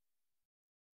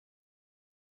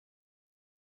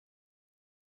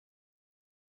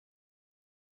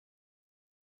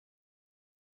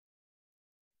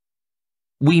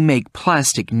 We make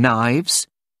plastic knives,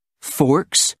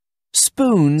 forks,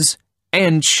 spoons,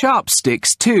 and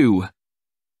chopsticks too.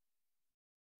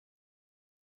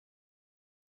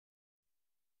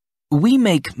 We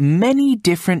make many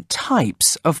different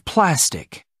types of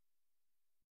plastic.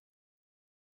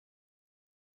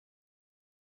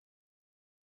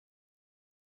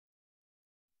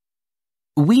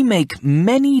 We make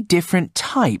many different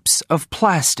types of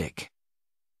plastic.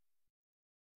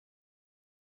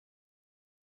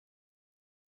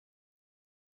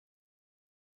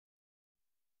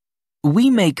 We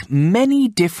make many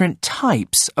different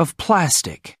types of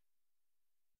plastic.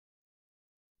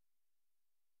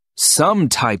 Some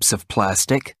types of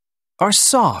plastic are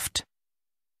soft.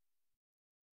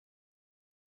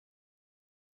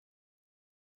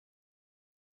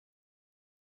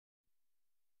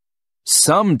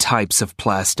 Some types of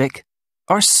plastic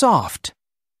are soft.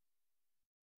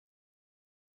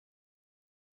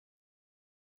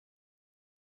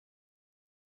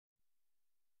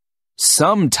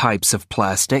 Some types of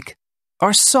plastic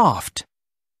are soft.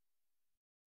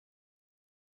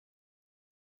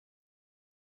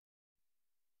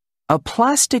 A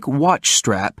plastic watch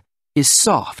strap is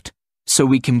soft, so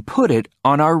we can put it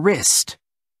on our wrist.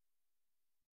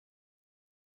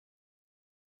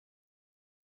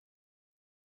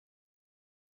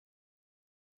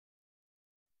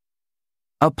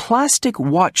 A plastic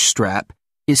watch strap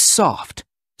is soft,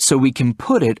 so we can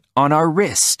put it on our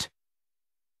wrist.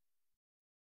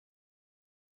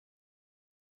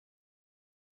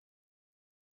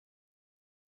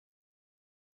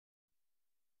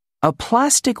 A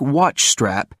plastic watch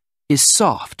strap is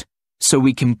soft, so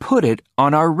we can put it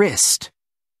on our wrist.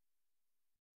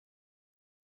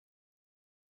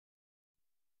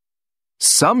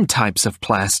 Some types of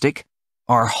plastic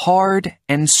are hard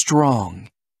and strong.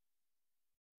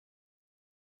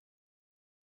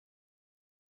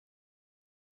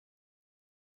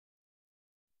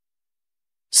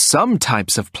 Some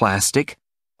types of plastic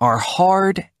are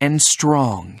hard and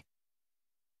strong.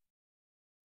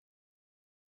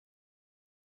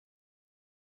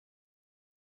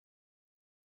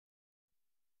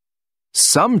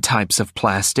 Some types of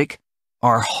plastic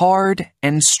are hard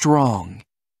and strong.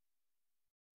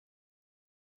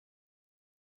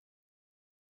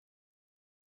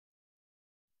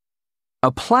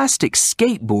 A plastic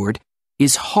skateboard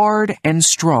is hard and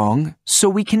strong, so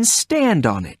we can stand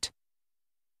on it.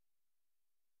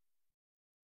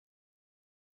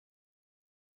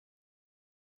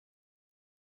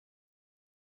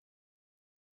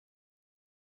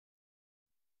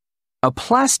 A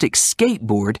plastic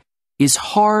skateboard is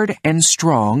hard and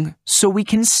strong, so we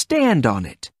can stand on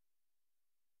it.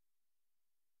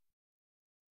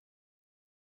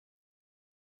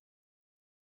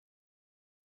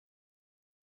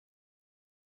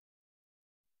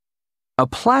 A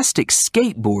plastic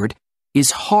skateboard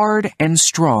is hard and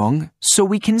strong, so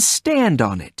we can stand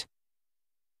on it.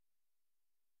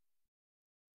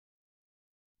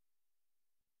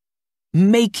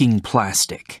 Making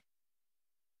plastic.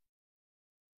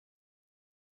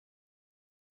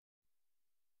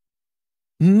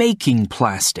 Making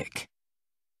plastic.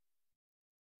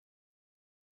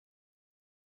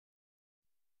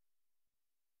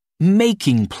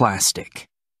 Making plastic.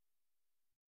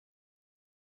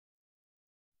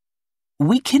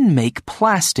 We can make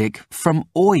plastic from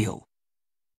oil.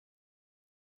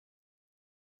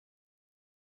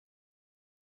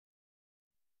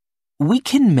 We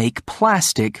can make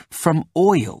plastic from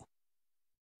oil.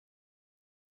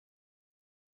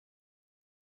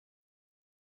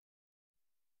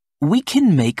 We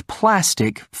can make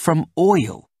plastic from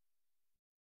oil.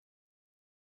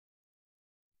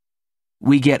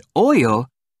 We get oil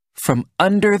from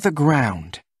under the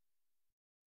ground.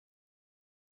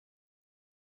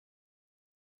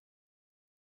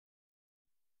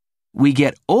 We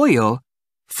get oil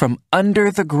from under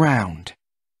the ground.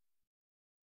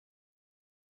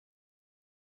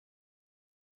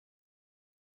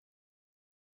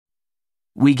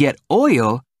 We get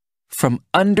oil from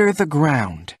under the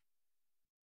ground.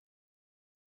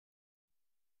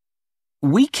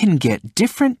 We can get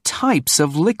different types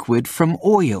of liquid from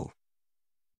oil.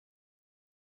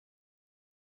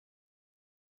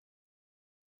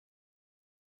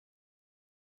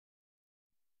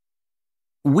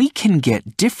 We can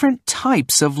get different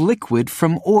types of liquid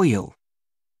from oil.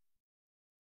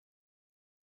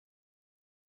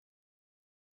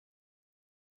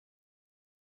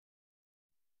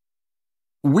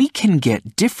 We can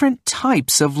get different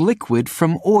types of liquid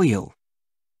from oil.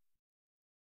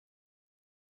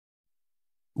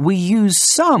 We use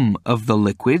some of the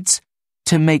liquids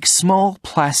to make small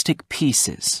plastic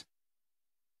pieces.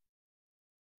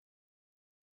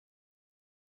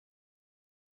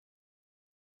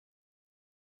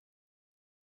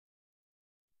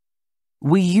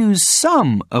 We use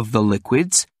some of the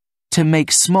liquids to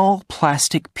make small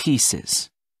plastic pieces.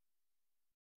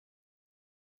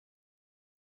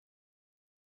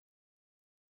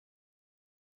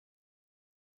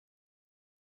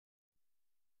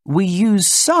 We use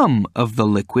some of the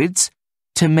liquids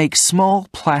to make small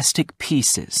plastic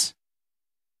pieces.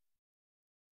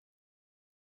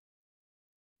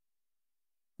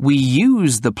 We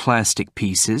use the plastic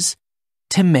pieces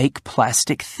to make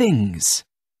plastic things.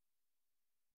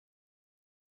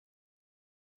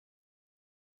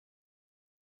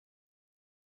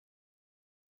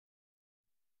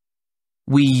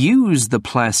 We use the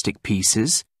plastic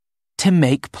pieces to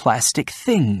make plastic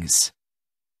things.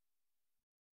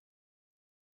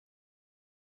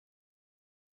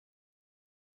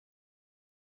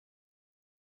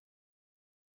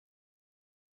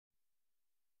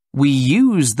 We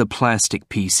use the plastic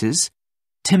pieces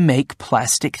to make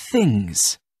plastic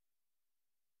things.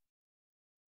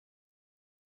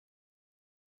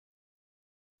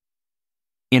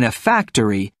 In a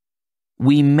factory,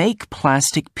 we make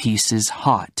plastic pieces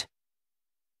hot.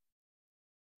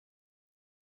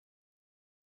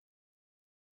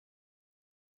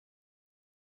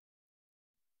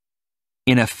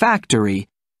 In a factory,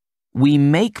 We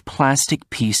make plastic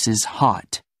pieces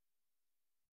hot.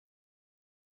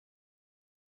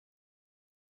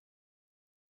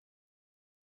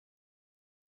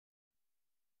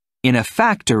 In a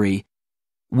factory,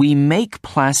 we make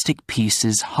plastic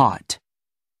pieces hot.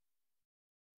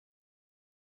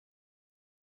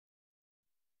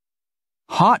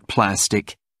 Hot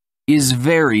plastic is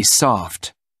very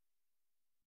soft.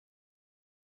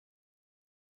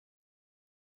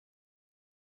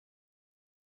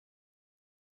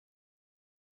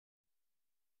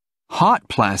 Hot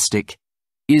plastic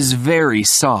is very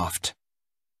soft.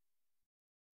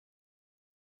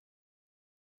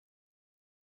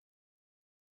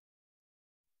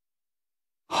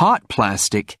 Hot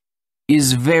plastic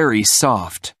is very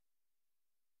soft.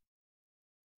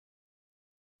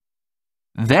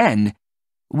 Then,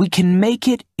 we can make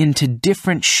it into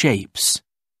different shapes.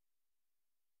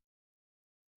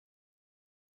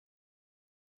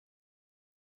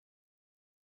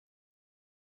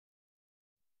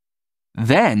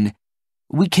 Then,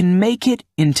 we can make it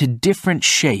into different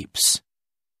shapes.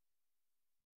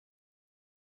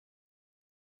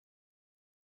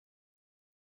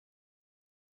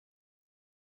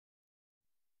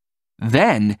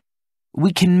 Then,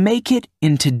 we can make it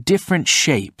into different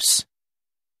shapes.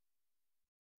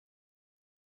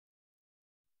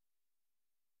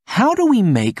 How do we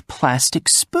make plastic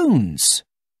spoons?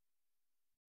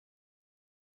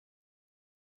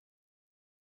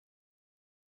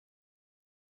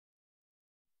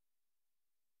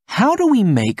 How do we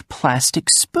make plastic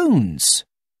spoons?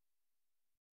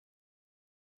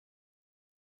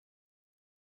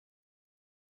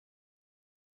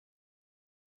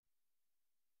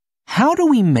 How do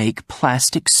we make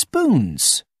plastic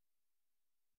spoons?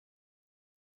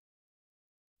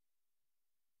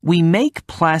 We make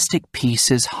plastic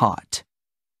pieces hot.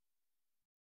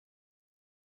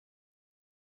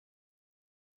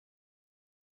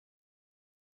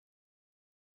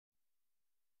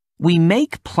 We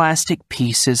make plastic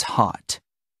pieces hot.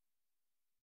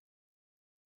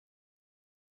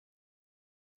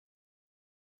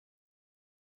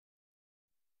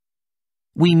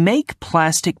 We make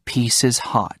plastic pieces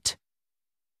hot.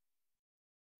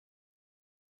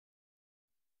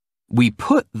 We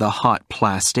put the hot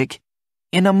plastic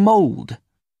in a mold.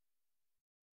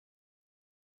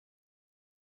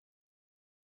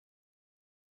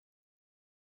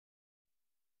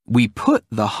 We put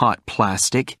the hot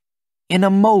plastic in a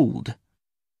mold.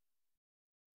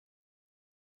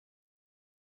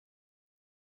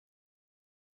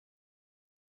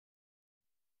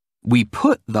 We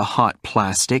put the hot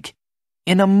plastic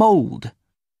in a mold.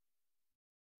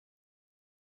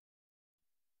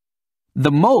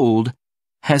 The mold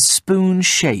has spoon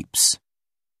shapes.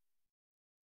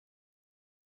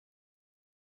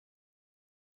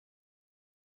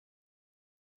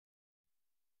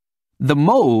 The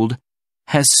mold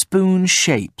has spoon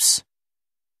shapes.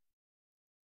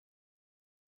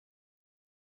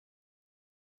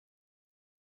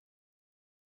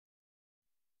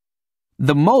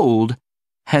 The mold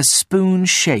has spoon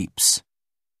shapes.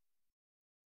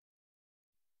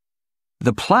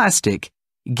 The plastic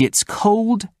gets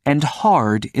cold and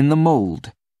hard in the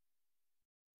mold.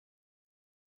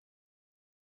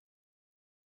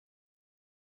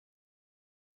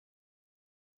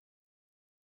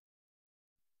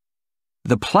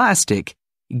 The plastic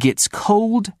gets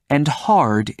cold and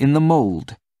hard in the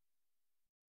mold.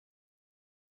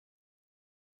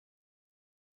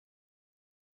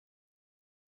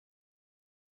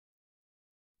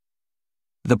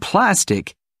 The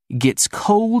plastic gets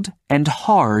cold and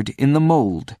hard in the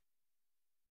mold.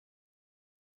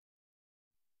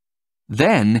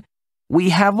 Then, we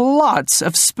have lots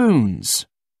of spoons.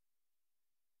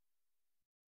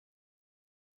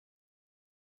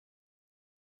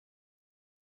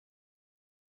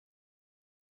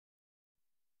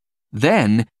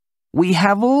 Then, we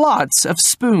have lots of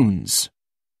spoons.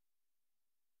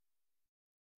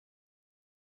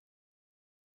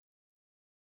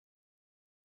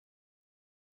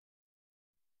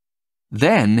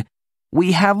 Then,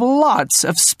 we have lots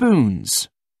of spoons.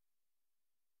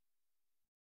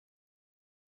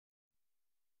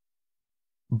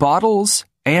 Bottles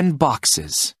and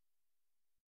boxes.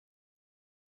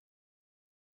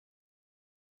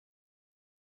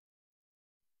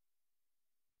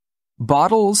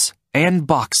 Bottles and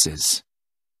boxes.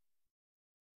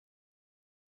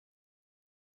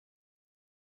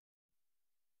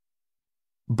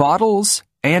 Bottles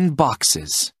and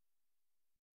boxes.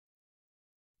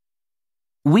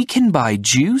 We can buy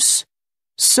juice,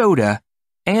 soda,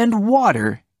 and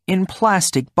water in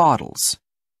plastic bottles.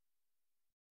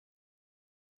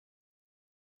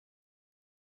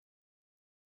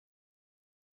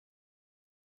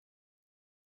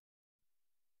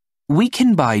 We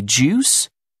can buy juice,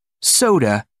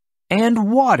 soda, and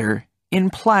water in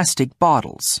plastic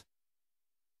bottles.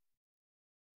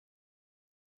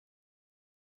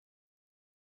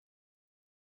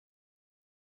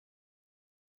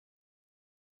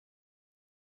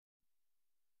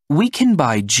 We can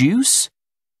buy juice,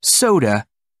 soda,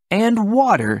 and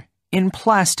water in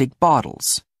plastic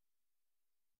bottles.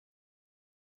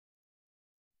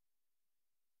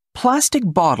 Plastic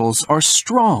bottles are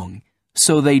strong,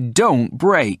 so they don't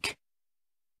break.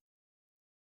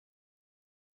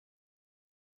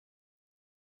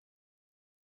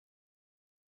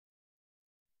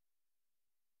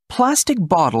 Plastic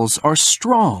bottles are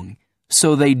strong,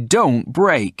 so they don't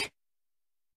break.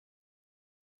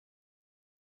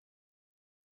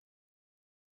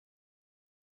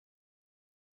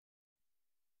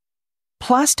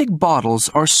 Plastic bottles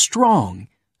are strong,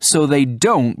 so they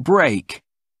don't break.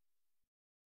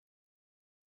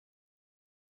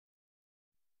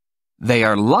 They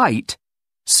are light,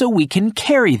 so we can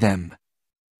carry them.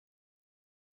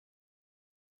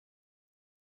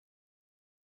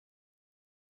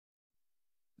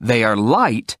 They are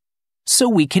light, so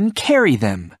we can carry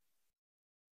them.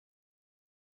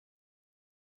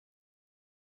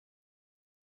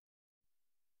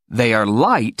 They are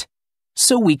light,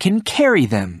 so we can carry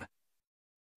them.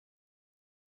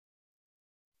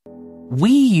 We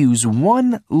use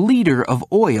 1 liter of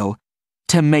oil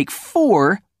to make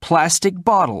 4 plastic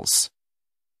bottles.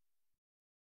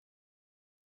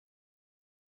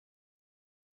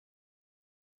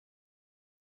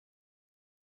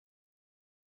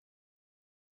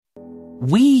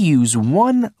 We use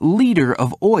 1 liter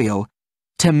of oil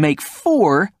to make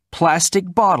 4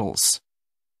 plastic bottles.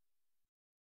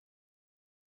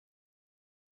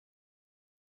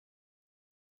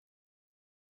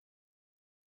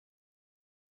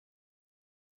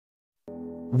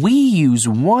 We use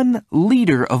 1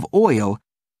 liter of oil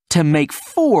to make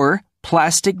 4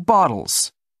 plastic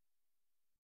bottles.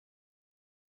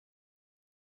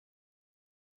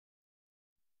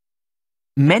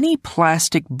 Many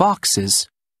plastic boxes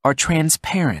are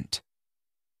transparent.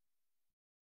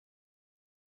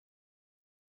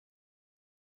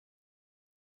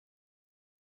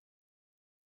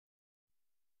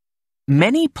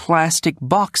 Many plastic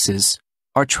boxes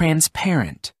are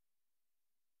transparent.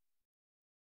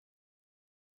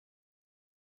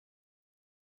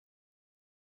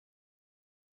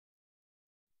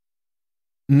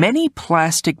 Many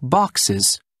plastic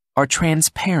boxes are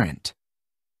transparent.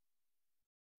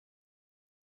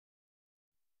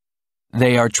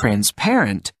 They are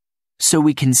transparent, so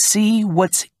we can see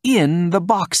what's in the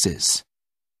boxes.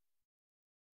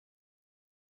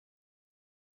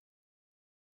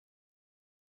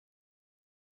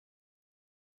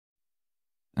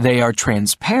 They are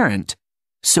transparent,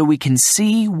 so we can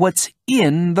see what's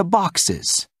in the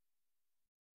boxes.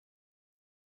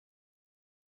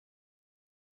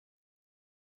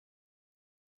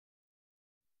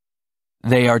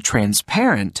 They are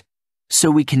transparent, so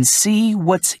we can see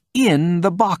what's in the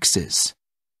boxes.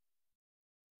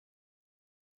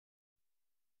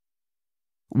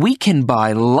 We can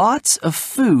buy lots of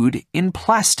food in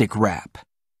plastic wrap.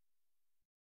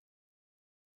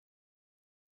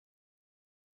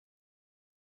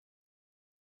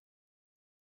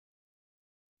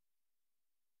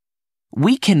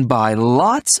 We can buy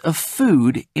lots of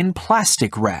food in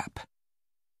plastic wrap.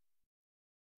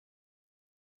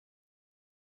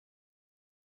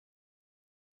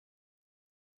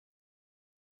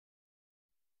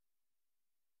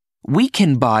 We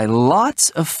can buy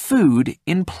lots of food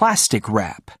in plastic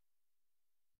wrap.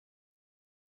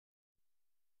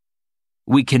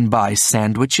 We can buy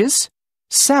sandwiches,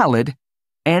 salad,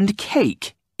 and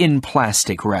cake in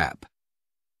plastic wrap.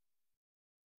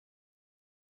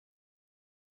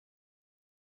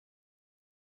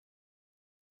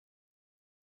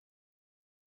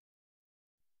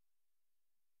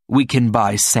 We can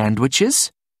buy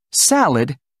sandwiches,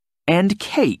 salad, and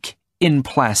cake in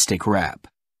plastic wrap.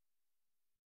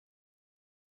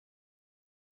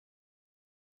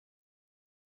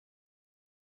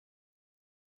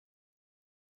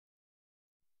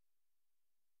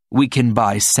 We can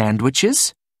buy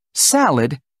sandwiches,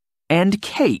 salad, and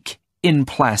cake in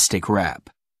plastic wrap.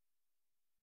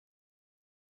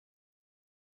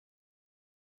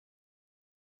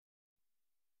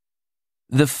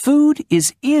 The food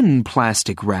is in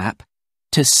plastic wrap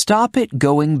to stop it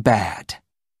going bad.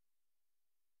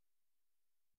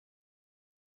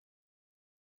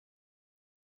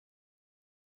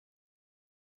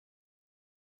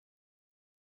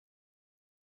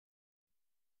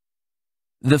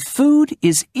 The food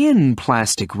is in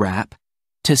plastic wrap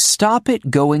to stop it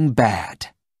going bad.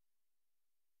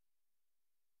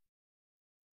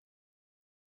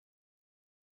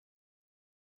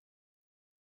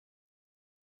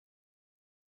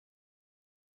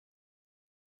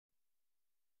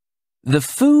 The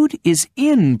food is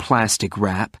in plastic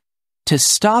wrap to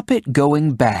stop it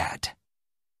going bad.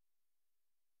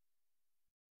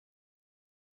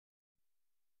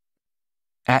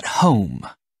 At home.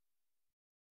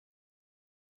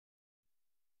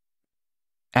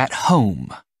 At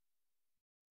home.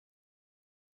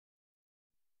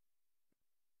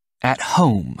 At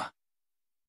home.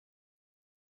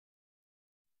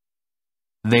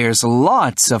 There's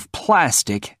lots of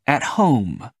plastic at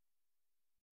home.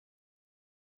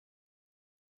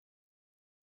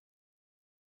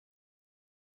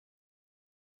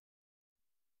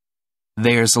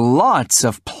 There's lots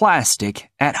of plastic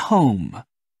at home.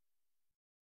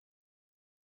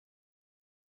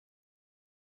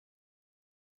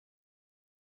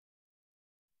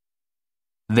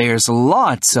 There's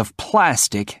lots of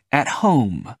plastic at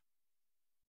home.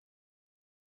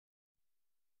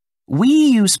 We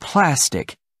use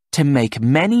plastic to make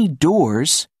many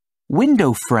doors,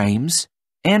 window frames,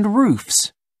 and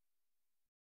roofs.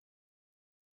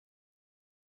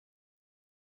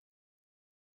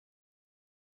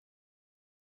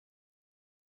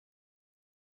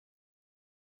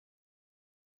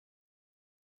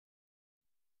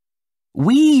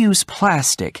 We use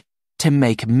plastic to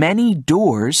make many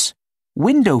doors,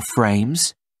 window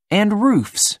frames, and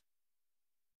roofs.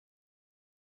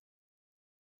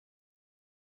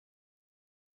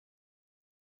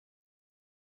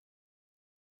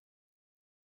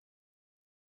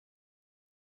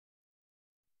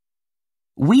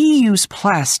 We use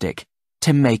plastic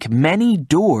to make many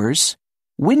doors,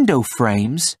 window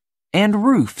frames, and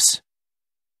roofs.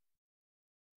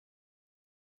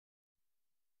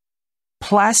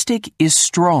 Plastic is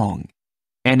strong,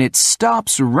 and it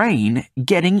stops rain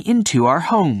getting into our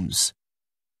homes.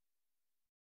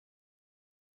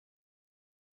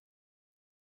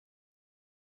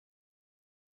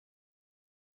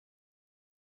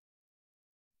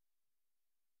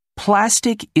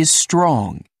 Plastic is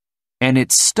strong, and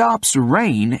it stops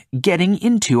rain getting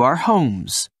into our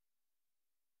homes.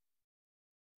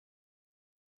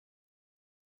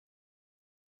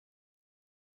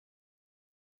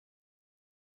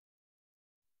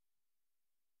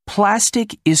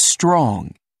 Plastic is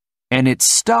strong, and it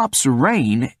stops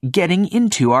rain getting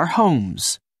into our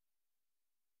homes.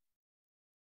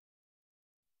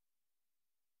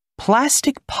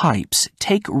 Plastic pipes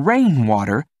take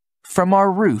rainwater from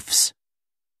our roofs.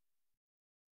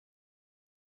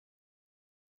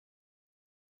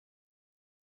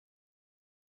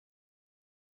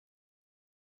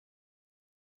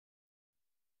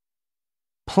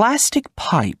 Plastic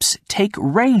pipes take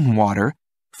rainwater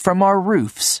from our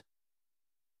roofs.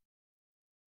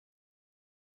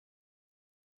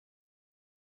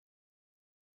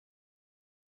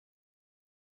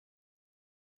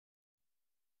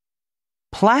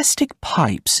 Plastic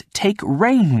pipes take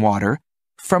rainwater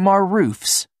from our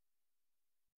roofs.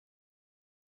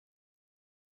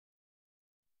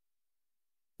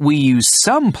 We use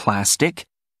some plastic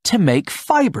to make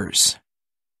fibers.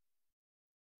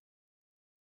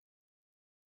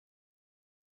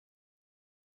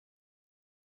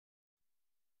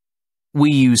 We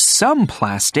use some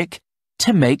plastic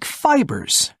to make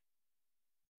fibers.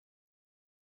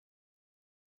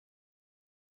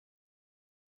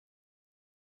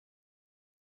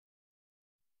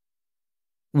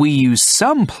 We use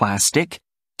some plastic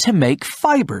to make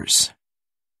fibers.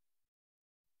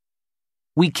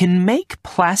 We can make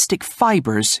plastic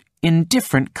fibers in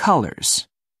different colors.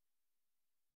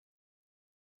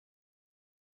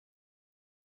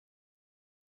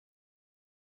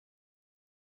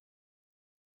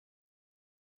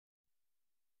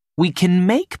 We can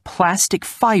make plastic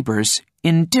fibers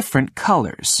in different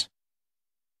colors.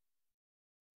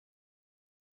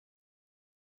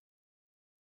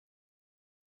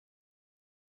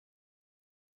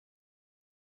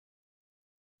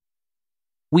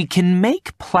 We can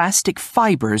make plastic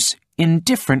fibers in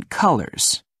different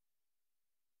colors.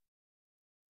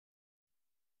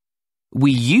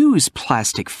 We use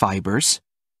plastic fibers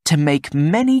to make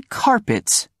many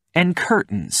carpets and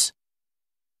curtains.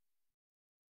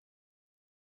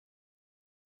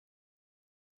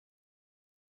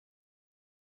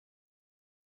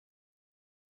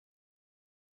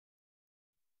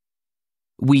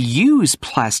 We use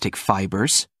plastic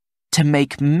fibers to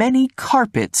make many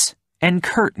carpets and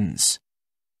curtains.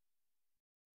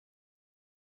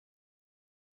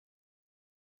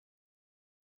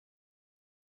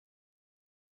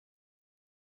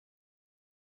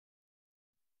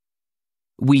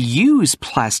 We use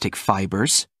plastic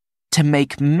fibers to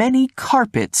make many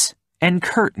carpets and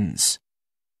curtains.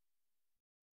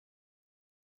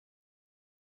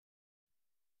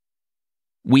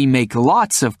 We make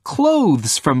lots of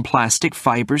clothes from plastic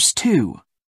fibers too.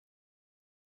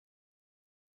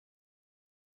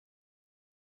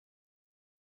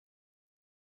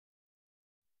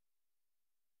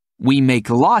 We make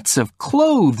lots of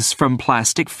clothes from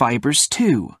plastic fibers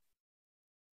too.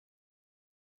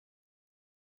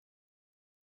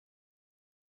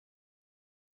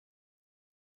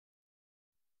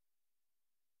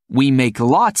 We make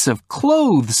lots of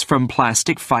clothes from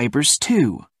plastic fibers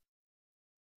too.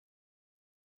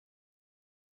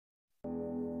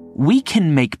 We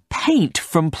can make paint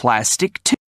from plastic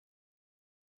too.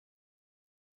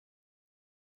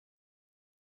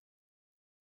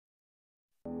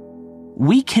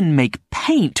 We can make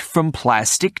paint from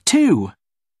plastic too.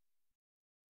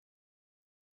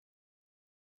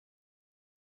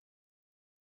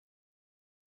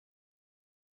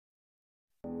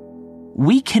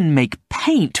 We can make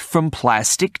paint from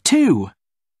plastic too.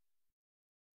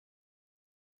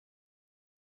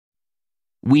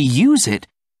 We use it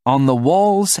on the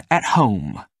walls at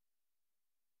home.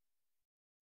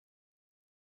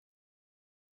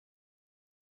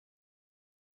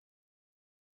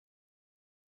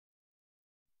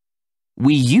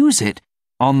 We use it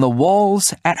on the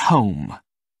walls at home.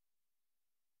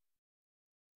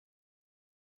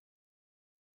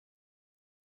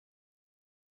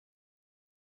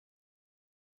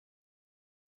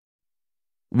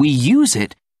 We use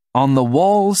it on the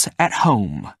walls at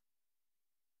home.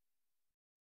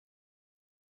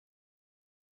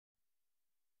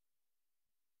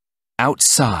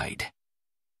 Outside.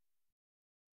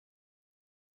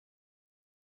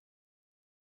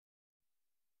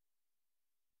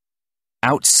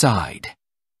 Outside.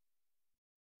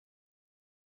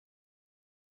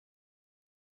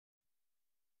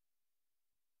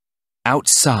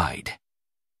 Outside.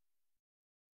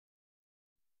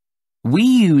 We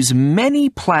use many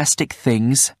plastic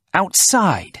things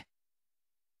outside.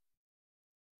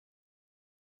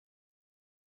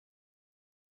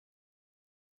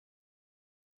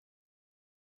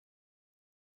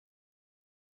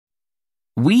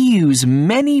 We use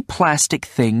many plastic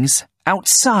things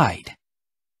outside.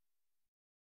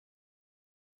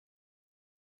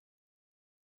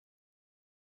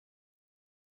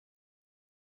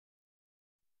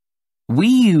 We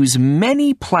use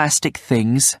many plastic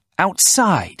things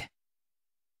outside.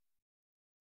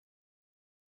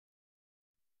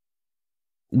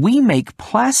 We make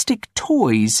plastic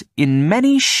toys in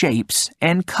many shapes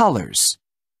and colors.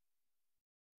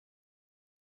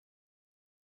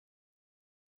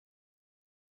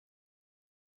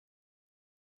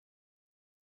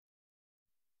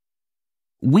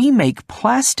 We make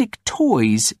plastic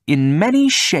toys in many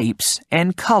shapes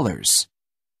and colors.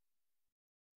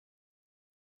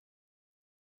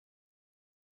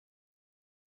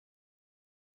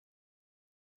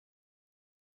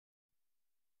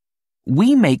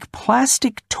 We make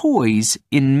plastic toys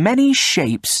in many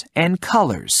shapes and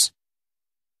colors.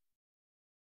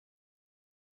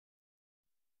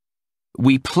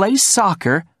 We play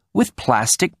soccer with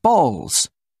plastic balls.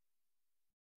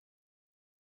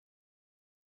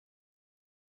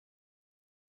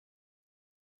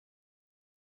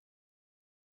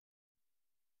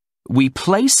 We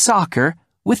play soccer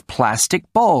with plastic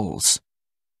balls.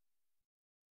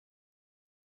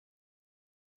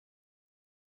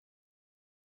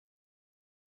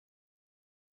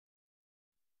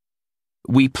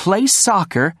 We play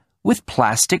soccer with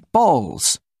plastic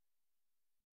balls.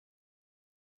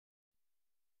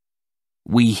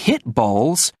 We hit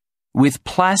balls with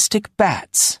plastic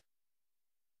bats.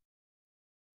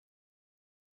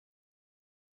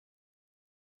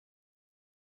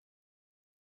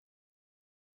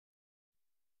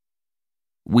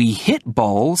 We hit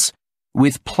balls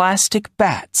with plastic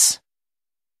bats.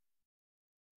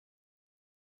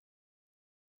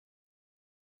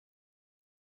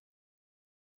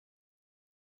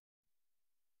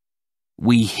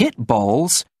 We hit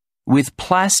balls with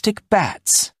plastic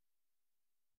bats.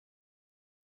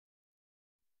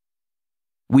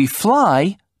 We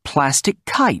fly plastic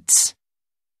kites.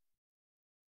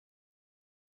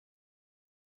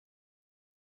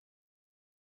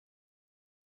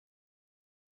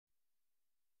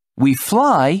 We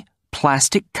fly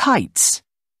plastic kites.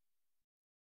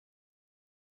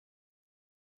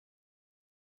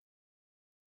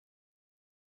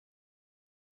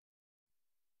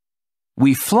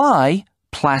 We fly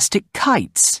plastic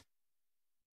kites.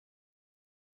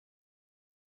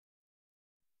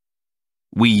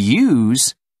 We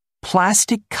use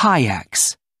plastic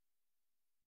kayaks.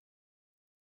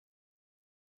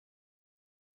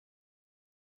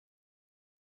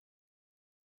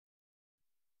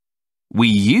 We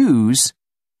use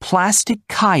plastic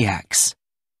kayaks.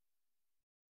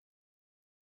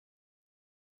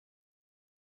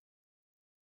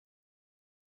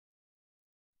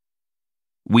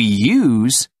 We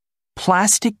use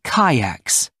plastic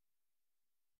kayaks.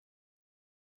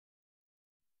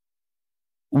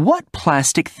 What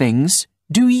plastic things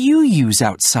do you use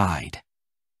outside?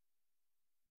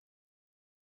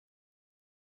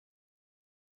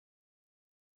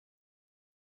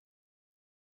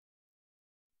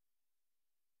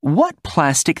 What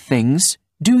plastic things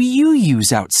do you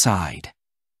use outside?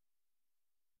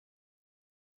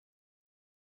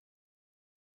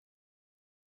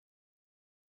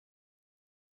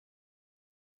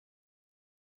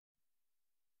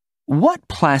 What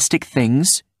plastic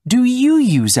things do you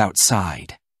use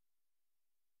outside?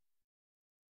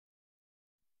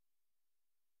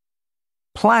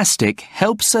 Plastic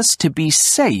helps us to be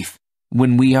safe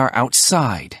when we are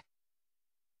outside.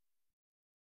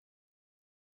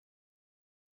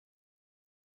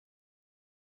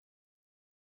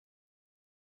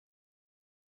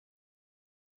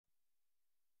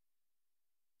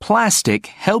 Plastic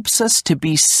helps us to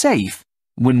be safe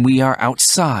when we are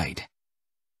outside.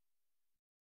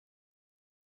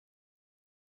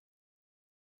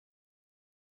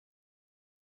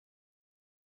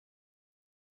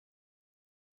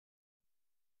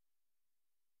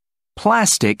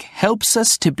 Plastic helps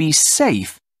us to be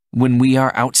safe when we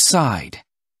are outside.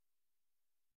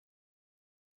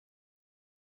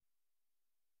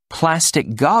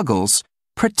 Plastic goggles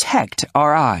protect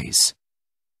our eyes.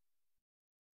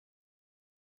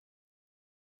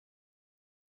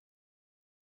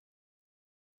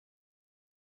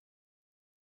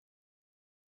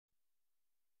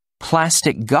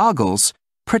 Plastic goggles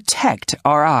protect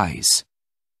our eyes.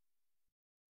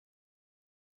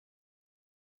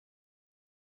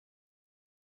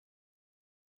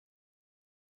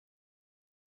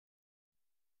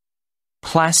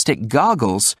 Plastic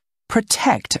goggles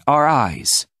protect our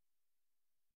eyes.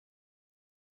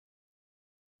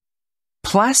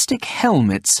 Plastic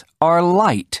helmets are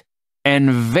light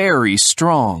and very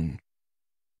strong.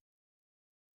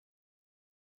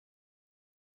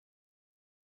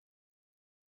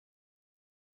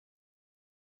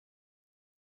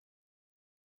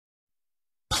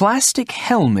 Plastic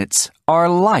helmets are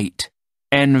light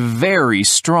and very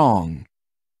strong.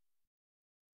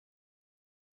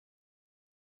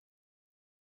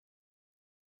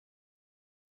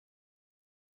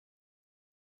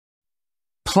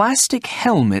 Plastic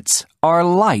helmets are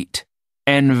light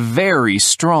and very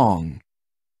strong.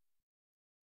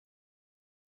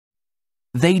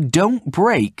 They don't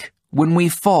break when we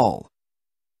fall.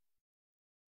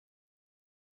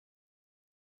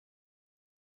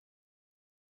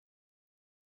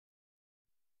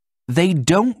 They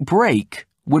don't break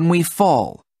when we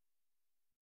fall.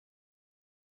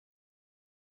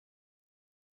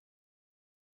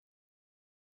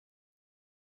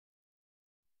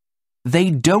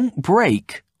 They don't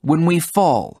break when we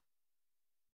fall.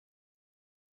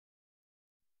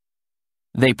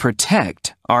 They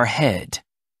protect our head.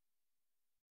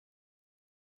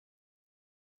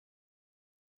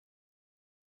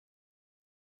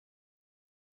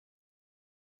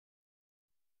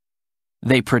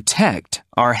 They protect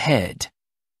our head.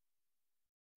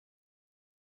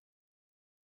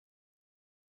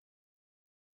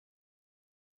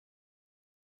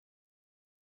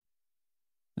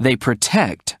 They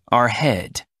protect our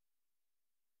head.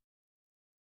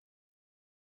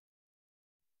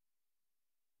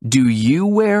 Do you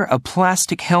wear a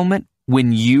plastic helmet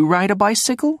when you ride a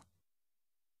bicycle?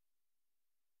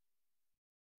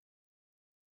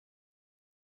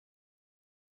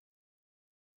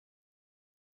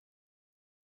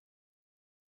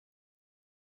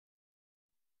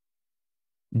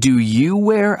 Do you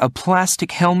wear a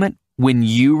plastic helmet when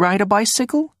you ride a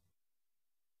bicycle?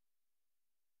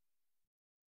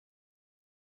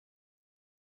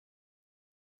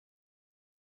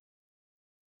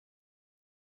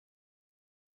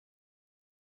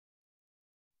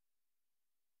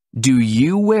 Do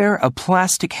you wear a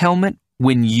plastic helmet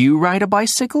when you ride a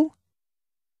bicycle?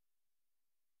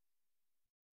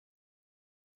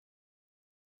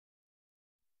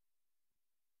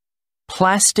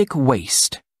 Plastic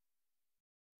waste.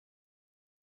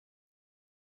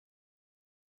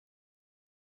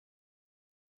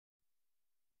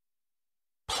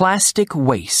 Plastic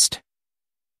waste.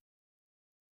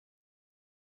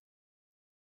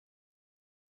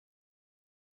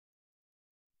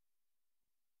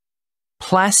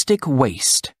 plastic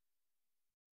waste.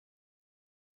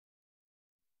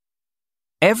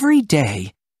 Every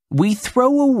day, we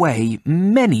throw away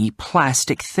many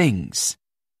plastic things.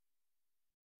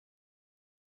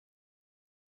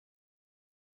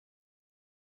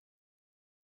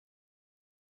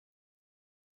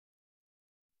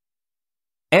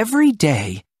 Every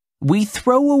day, we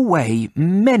throw away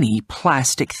many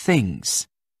plastic things.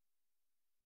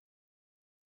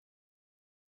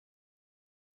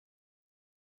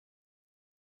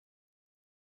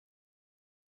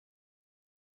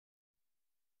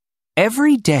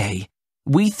 Every day,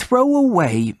 we throw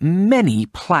away many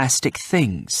plastic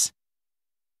things.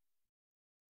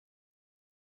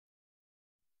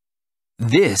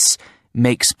 This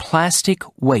makes plastic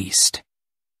waste.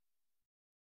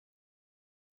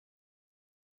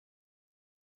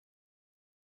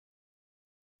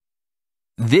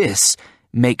 This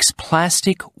makes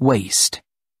plastic waste.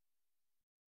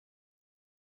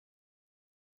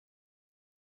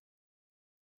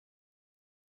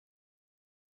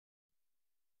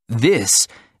 This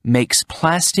makes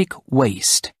plastic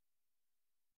waste.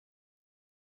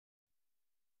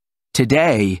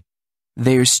 Today,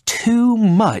 there's too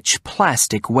much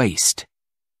plastic waste.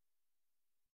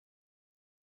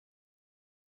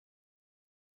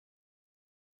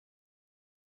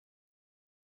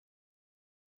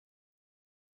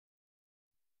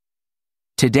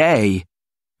 Today,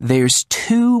 there's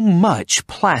too much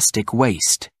plastic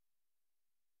waste.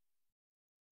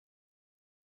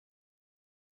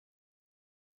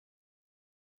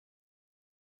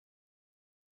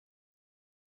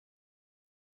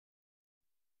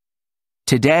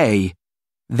 Today,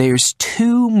 there's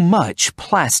too much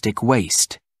plastic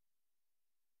waste.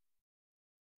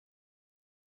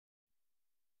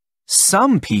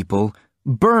 Some people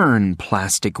burn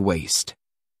plastic waste.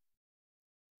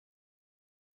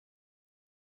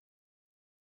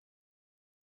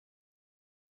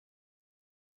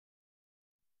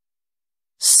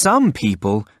 Some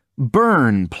people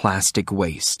burn plastic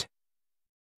waste.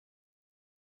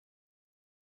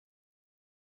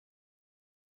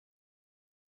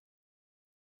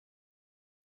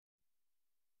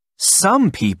 Some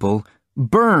people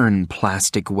burn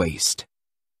plastic waste.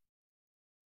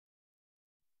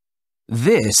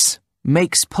 This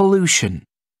makes pollution.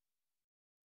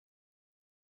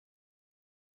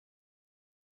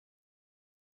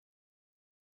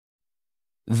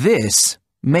 This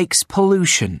makes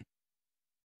pollution.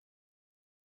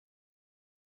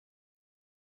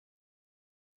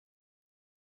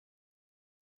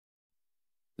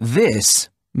 This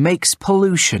makes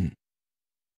pollution.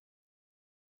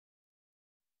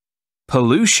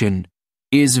 Pollution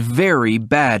is very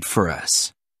bad for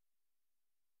us.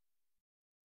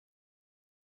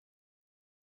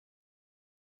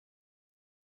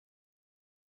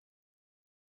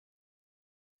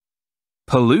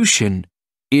 Pollution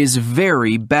is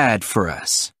very bad for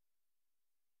us.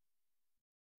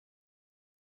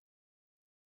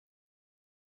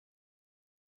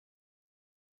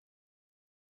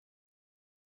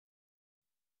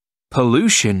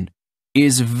 Pollution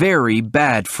is very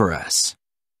bad for us.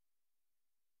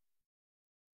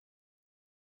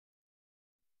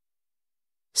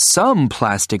 Some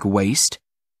plastic waste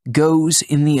goes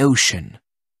in the ocean.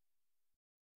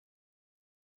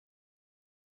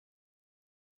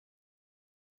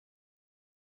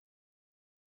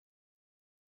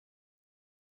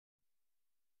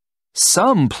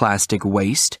 Some plastic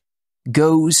waste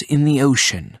goes in the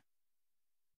ocean.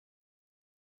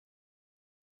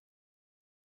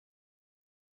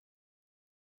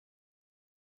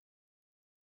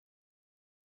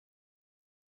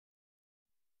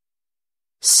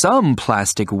 Some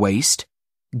plastic waste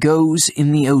goes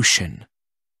in the ocean.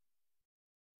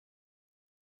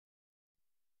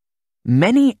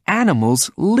 Many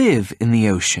animals live in the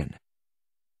ocean.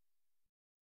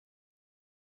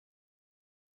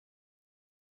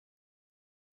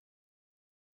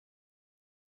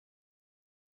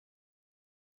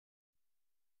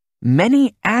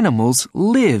 Many animals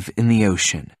live in the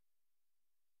ocean.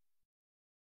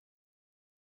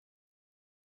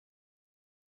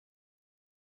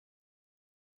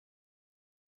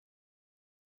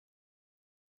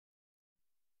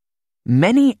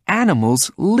 Many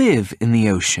animals live in the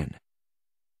ocean.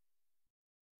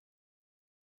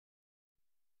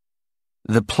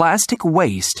 The plastic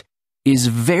waste is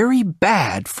very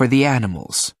bad for the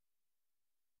animals.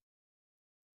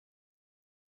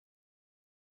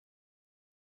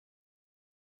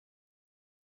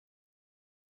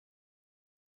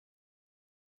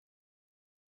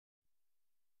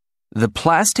 The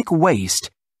plastic waste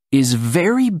is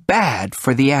very bad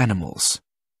for the animals.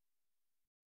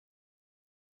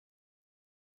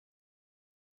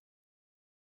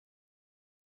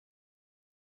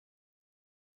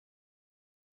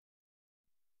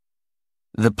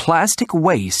 The plastic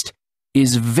waste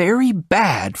is very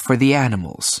bad for the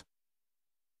animals.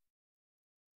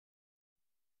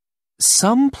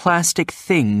 Some plastic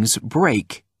things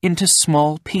break into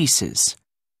small pieces.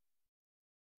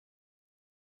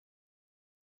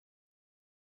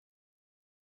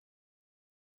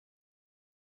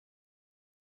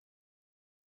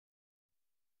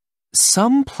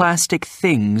 Some plastic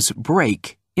things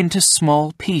break into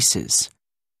small pieces.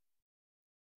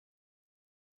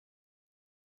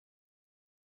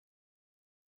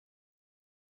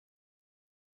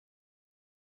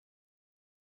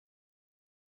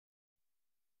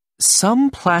 Some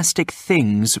plastic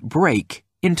things break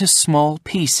into small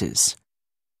pieces.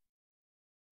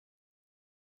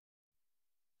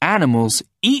 Animals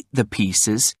eat the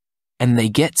pieces and they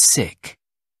get sick.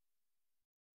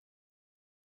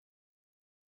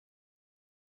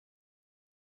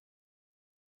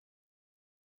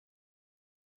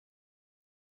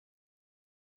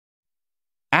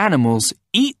 Animals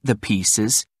eat the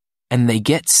pieces and they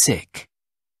get sick.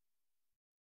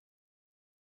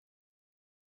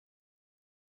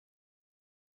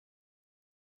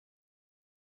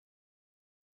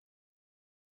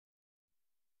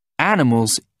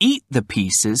 Animals eat the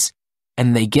pieces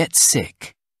and they get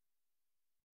sick.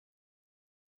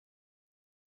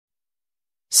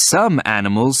 Some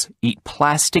animals eat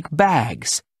plastic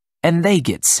bags and they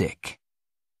get sick.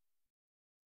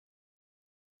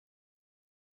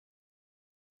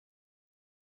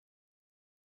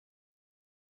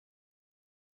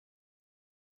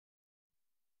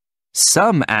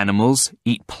 Some animals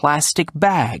eat plastic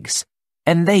bags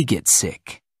and they get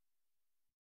sick.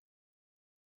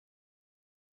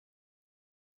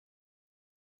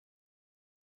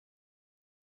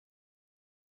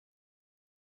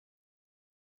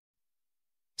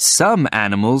 Some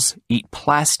animals eat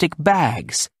plastic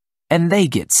bags and they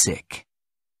get sick.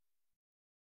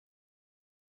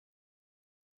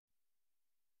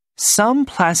 Some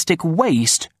plastic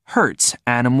waste hurts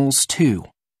animals too.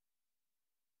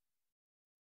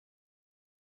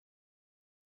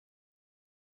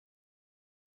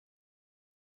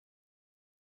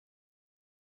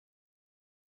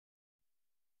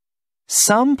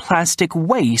 Some plastic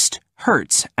waste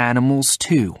hurts animals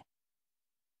too.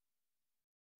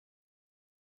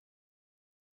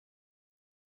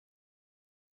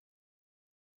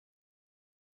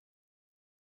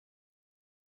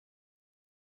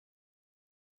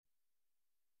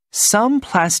 Some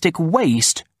plastic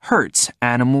waste hurts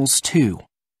animals too.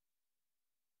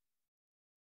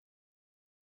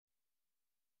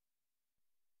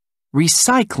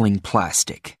 Recycling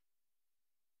plastic.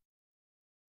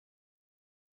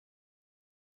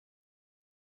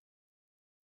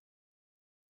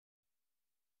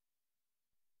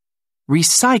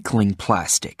 Recycling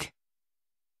plastic.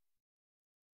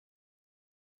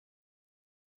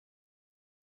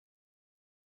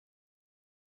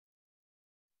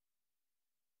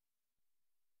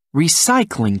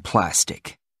 Recycling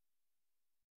plastic.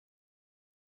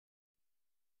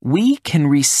 We can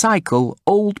recycle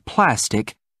old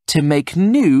plastic to make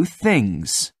new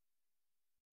things.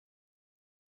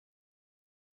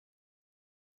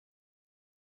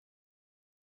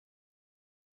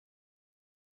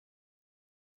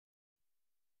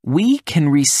 We can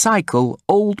recycle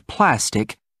old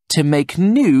plastic to make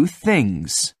new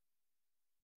things.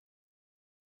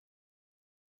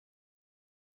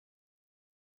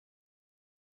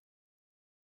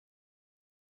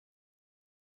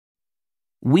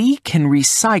 We can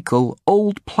recycle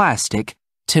old plastic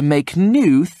to make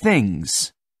new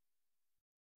things.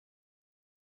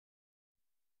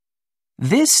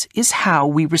 This is how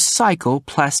we recycle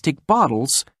plastic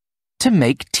bottles to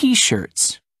make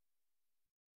t-shirts.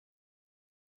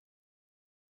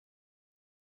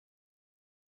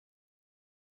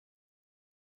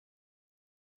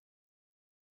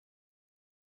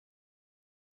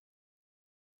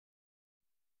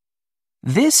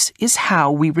 This is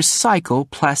how we recycle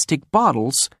plastic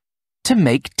bottles to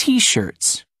make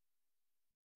t-shirts.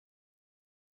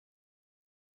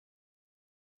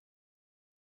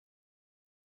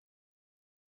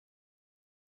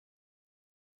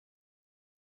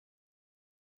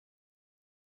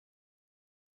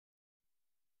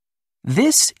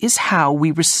 This is how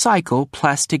we recycle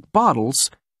plastic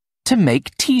bottles to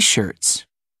make t-shirts.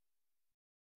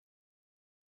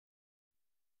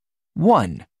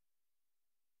 1.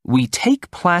 We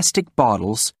take plastic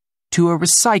bottles to a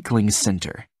recycling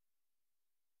center.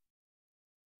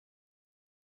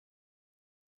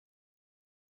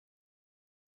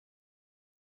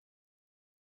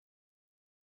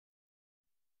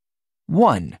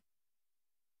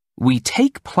 We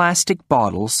take plastic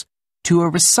bottles to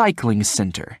a recycling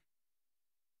center.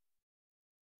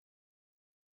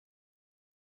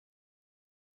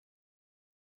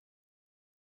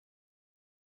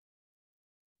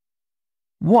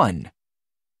 One,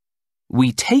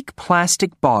 we take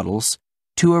plastic bottles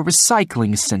to a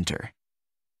recycling center.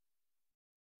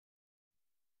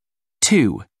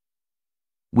 2,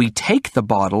 we take the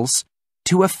bottles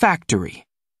to a factory.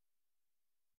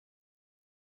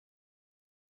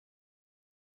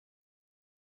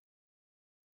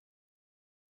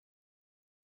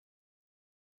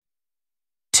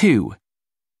 2,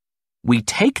 we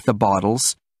take the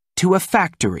bottles to a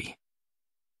factory.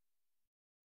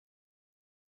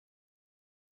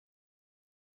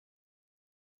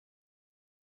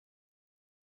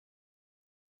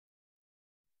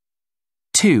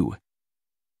 2,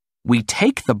 we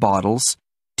take the bottles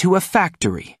to a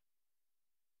factory.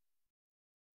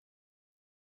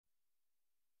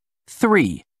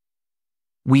 3,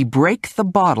 we break the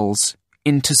bottles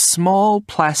into small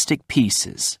plastic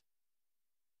pieces.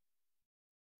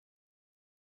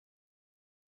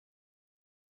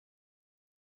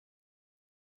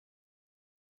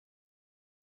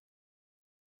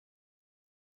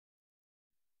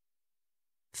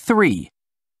 3,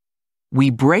 we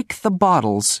break the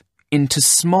bottles into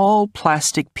small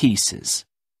plastic pieces.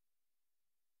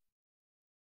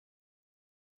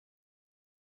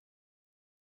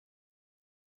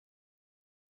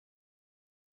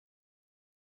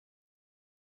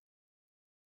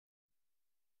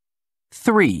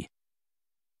 3,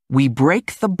 we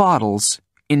break the bottles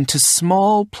into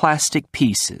small plastic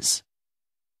pieces.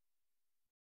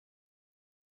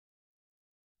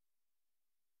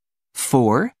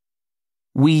 4,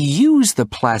 we use the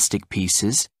plastic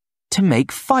pieces to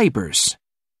make fibers.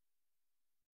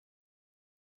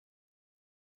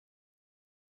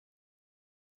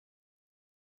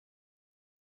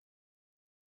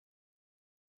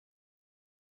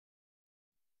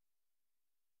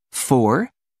 4,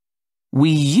 we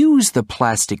use the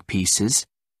plastic pieces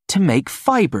to make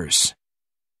fibers.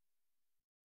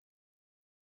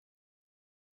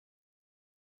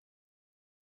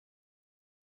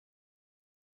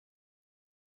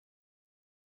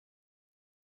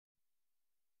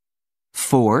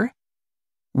 4,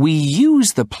 we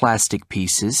use the plastic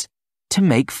pieces to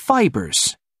make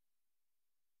fibers.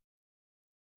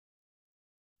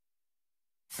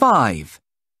 5,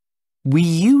 we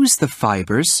use the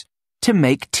fibers to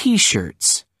make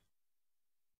t-shirts.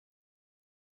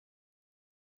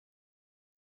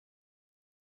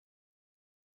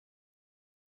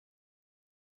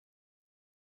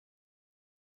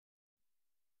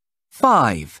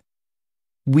 5,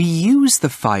 we use the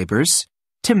fibers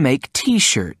to make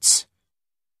t-shirts.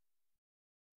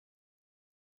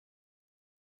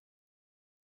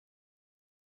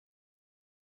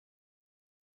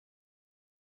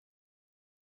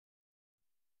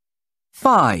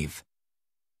 5,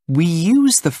 we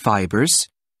use the fibers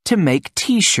to make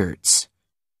t-shirts.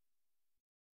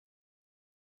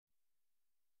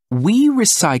 We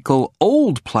recycle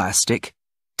old plastic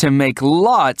to make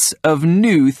lots of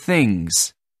new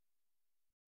things.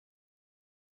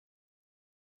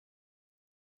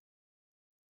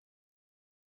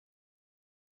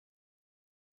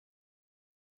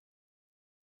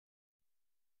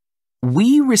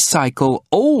 We recycle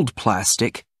old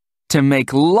plastic to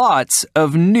make lots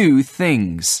of new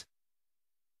things.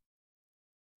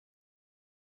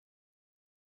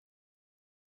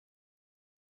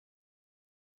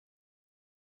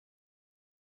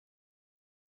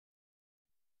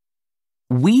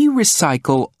 We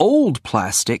recycle old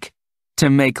plastic to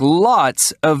make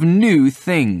lots of new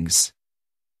things.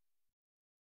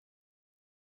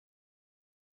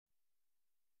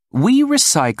 We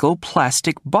recycle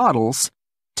plastic bottles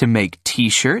to make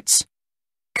t-shirts,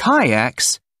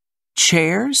 kayaks,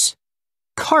 chairs,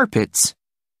 carpets,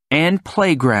 and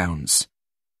playgrounds.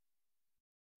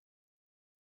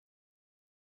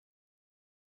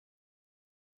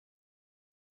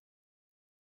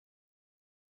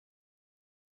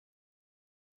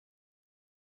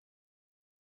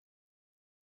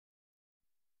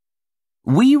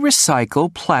 We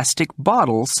recycle plastic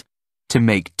bottles to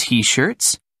make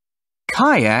t-shirts,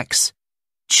 kayaks,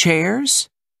 chairs,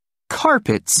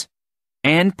 carpets,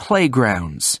 and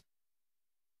playgrounds.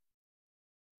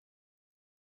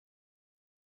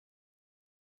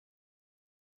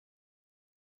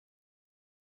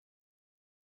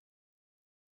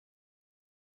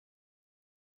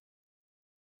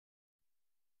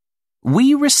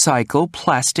 We recycle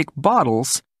plastic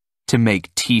bottles to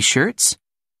make t-shirts,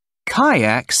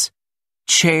 kayaks,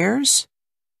 chairs,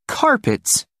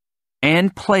 carpets,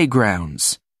 and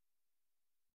playgrounds.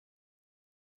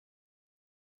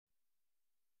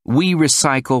 We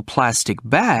recycle plastic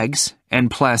bags and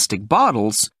plastic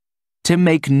bottles to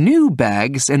make new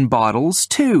bags and bottles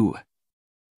too.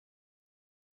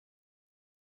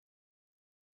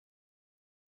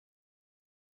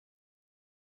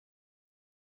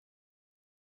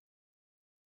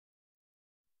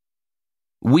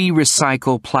 We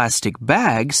recycle plastic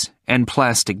bags and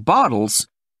plastic bottles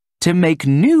to make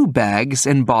new bags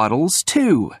and bottles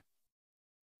too.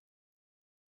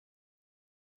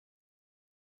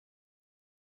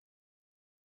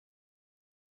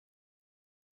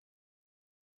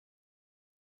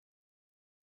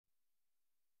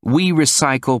 We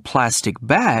recycle plastic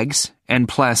bags and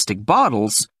plastic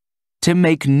bottles to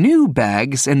make new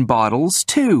bags and bottles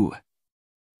too.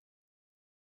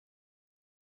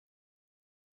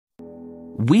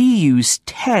 We use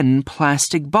 10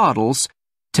 plastic bottles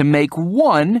to make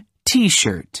one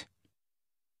t-shirt.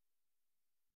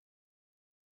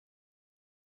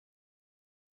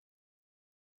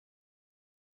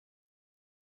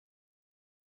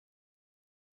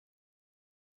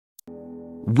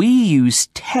 We use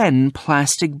 10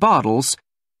 plastic bottles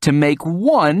to make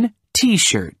one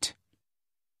t-shirt.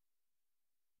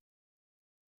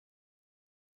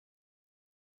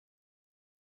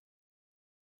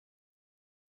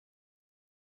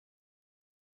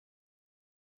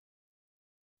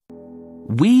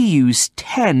 We use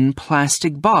 10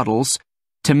 plastic bottles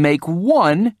to make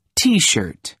one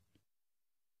t-shirt.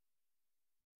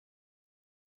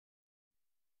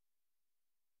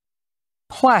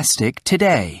 Plastic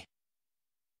today.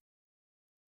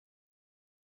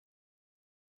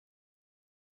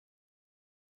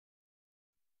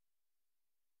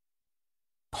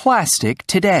 Plastic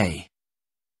today.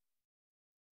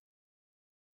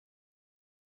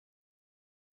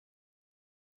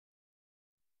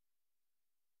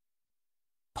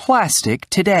 Plastic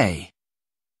today.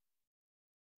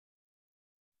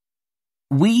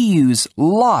 We use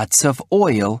lots of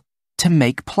oil to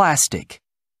make plastic.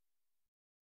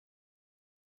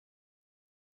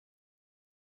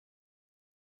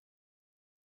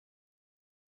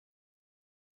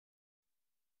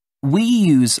 We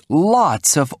use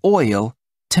lots of oil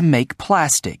to make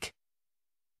plastic.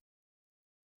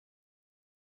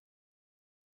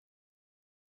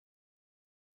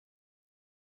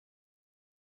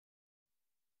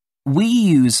 We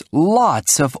use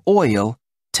lots of oil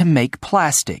to make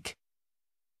plastic.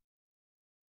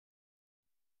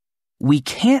 We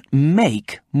can't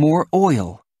make more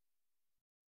oil.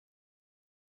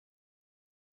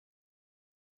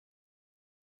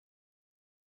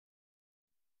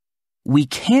 We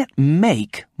can't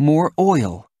make more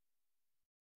oil.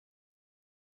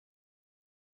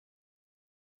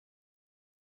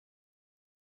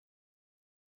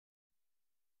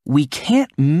 We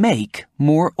can't make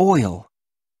more oil.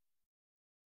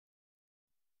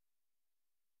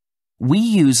 We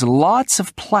use lots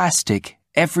of plastic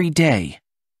every day,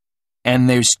 and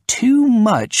there's too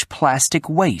much plastic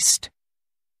waste.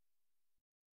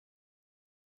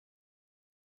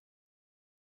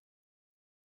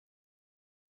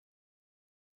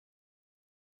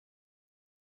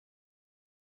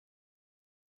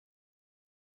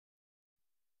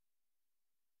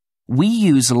 We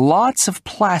use lots of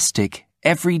plastic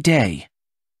every day,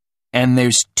 and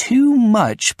there's too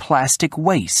much plastic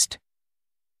waste.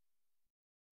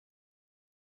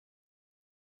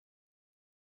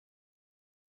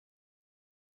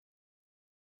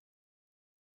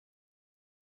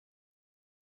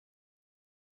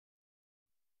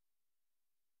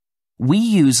 We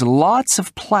use lots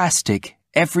of plastic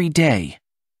every day,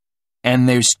 and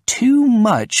there's too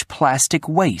much plastic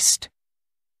waste.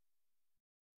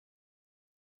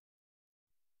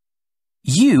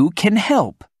 You can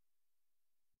help.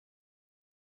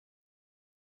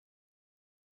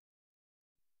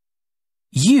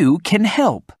 You can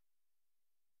help.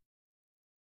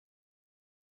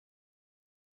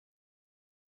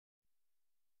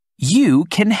 You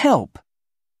can help.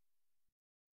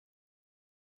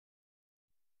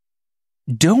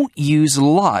 Don't use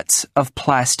lots of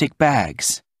plastic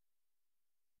bags.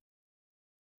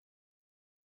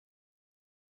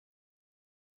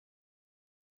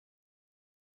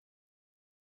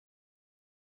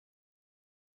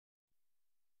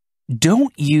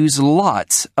 Don't use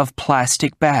lots of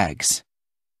plastic bags.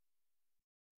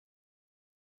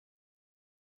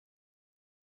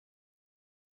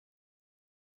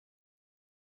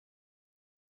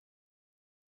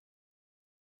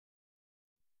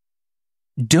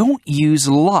 Don't use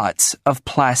lots of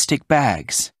plastic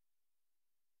bags.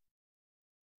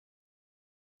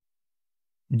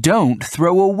 Don't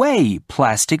throw away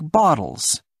plastic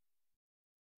bottles.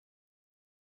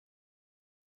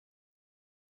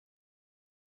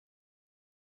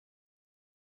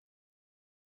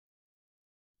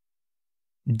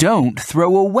 Don't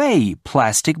throw away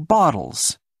plastic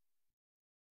bottles.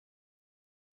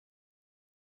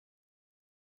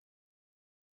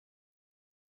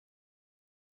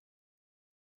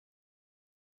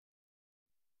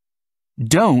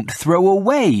 Don't throw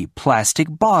away plastic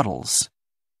bottles.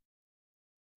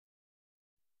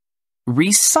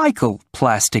 Recycle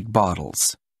plastic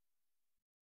bottles.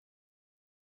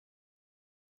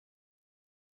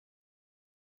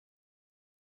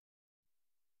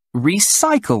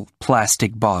 Recycle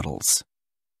plastic bottles.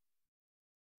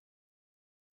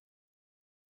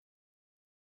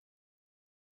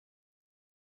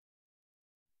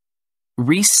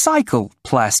 Recycle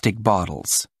plastic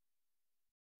bottles.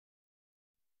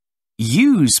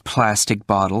 Use plastic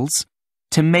bottles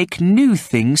to make new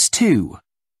things too.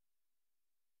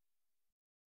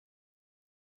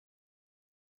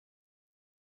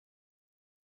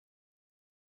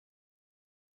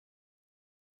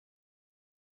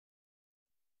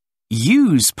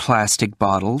 Use plastic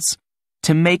bottles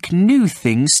to make new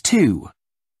things too.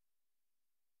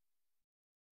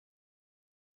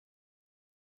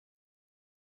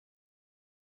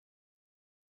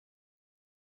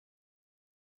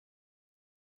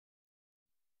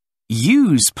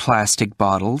 Use plastic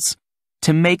bottles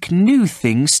to make new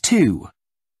things too.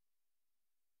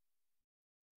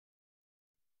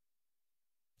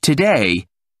 Today,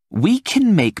 we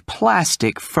can make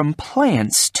plastic from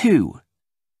plants too.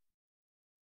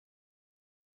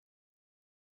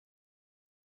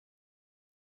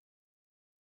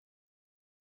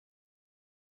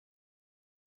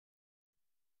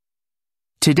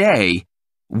 Today,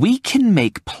 we can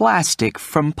make plastic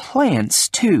from plants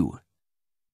too.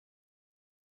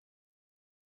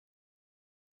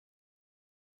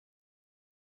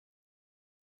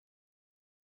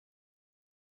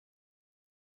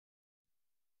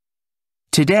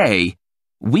 Today,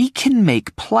 we can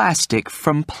make plastic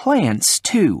from plants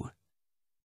too.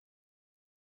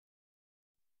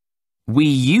 We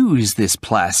use this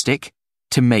plastic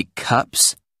to make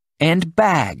cups and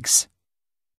bags.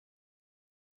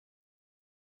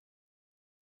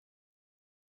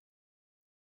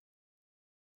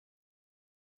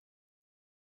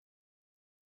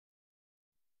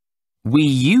 We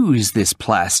use this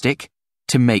plastic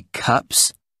to make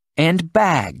cups and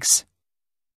bags.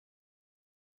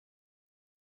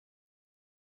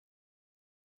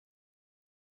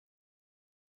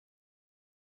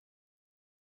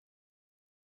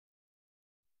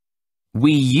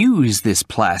 We use this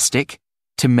plastic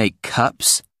to make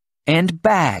cups and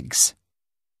bags.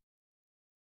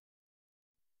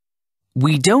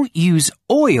 We don't use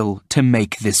oil to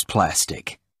make this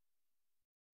plastic.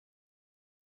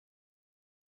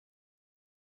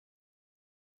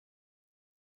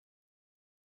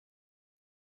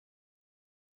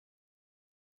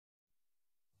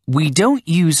 We don't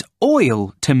use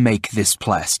oil to make this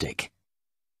plastic.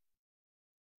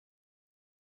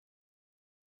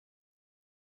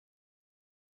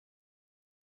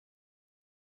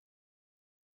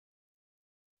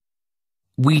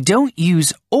 We don't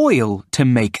use oil to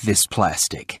make this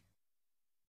plastic.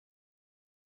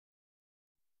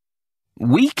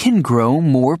 We can grow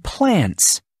more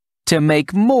plants to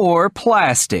make more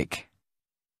plastic.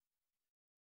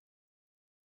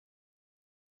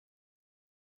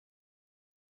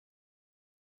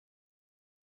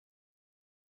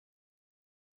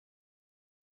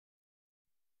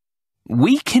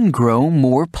 We can grow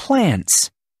more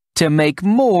plants to make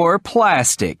more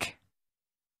plastic.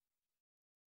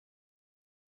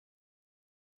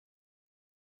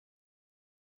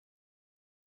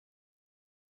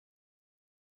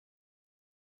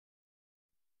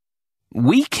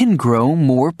 We can grow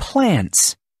more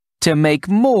plants to make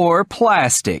more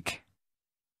plastic.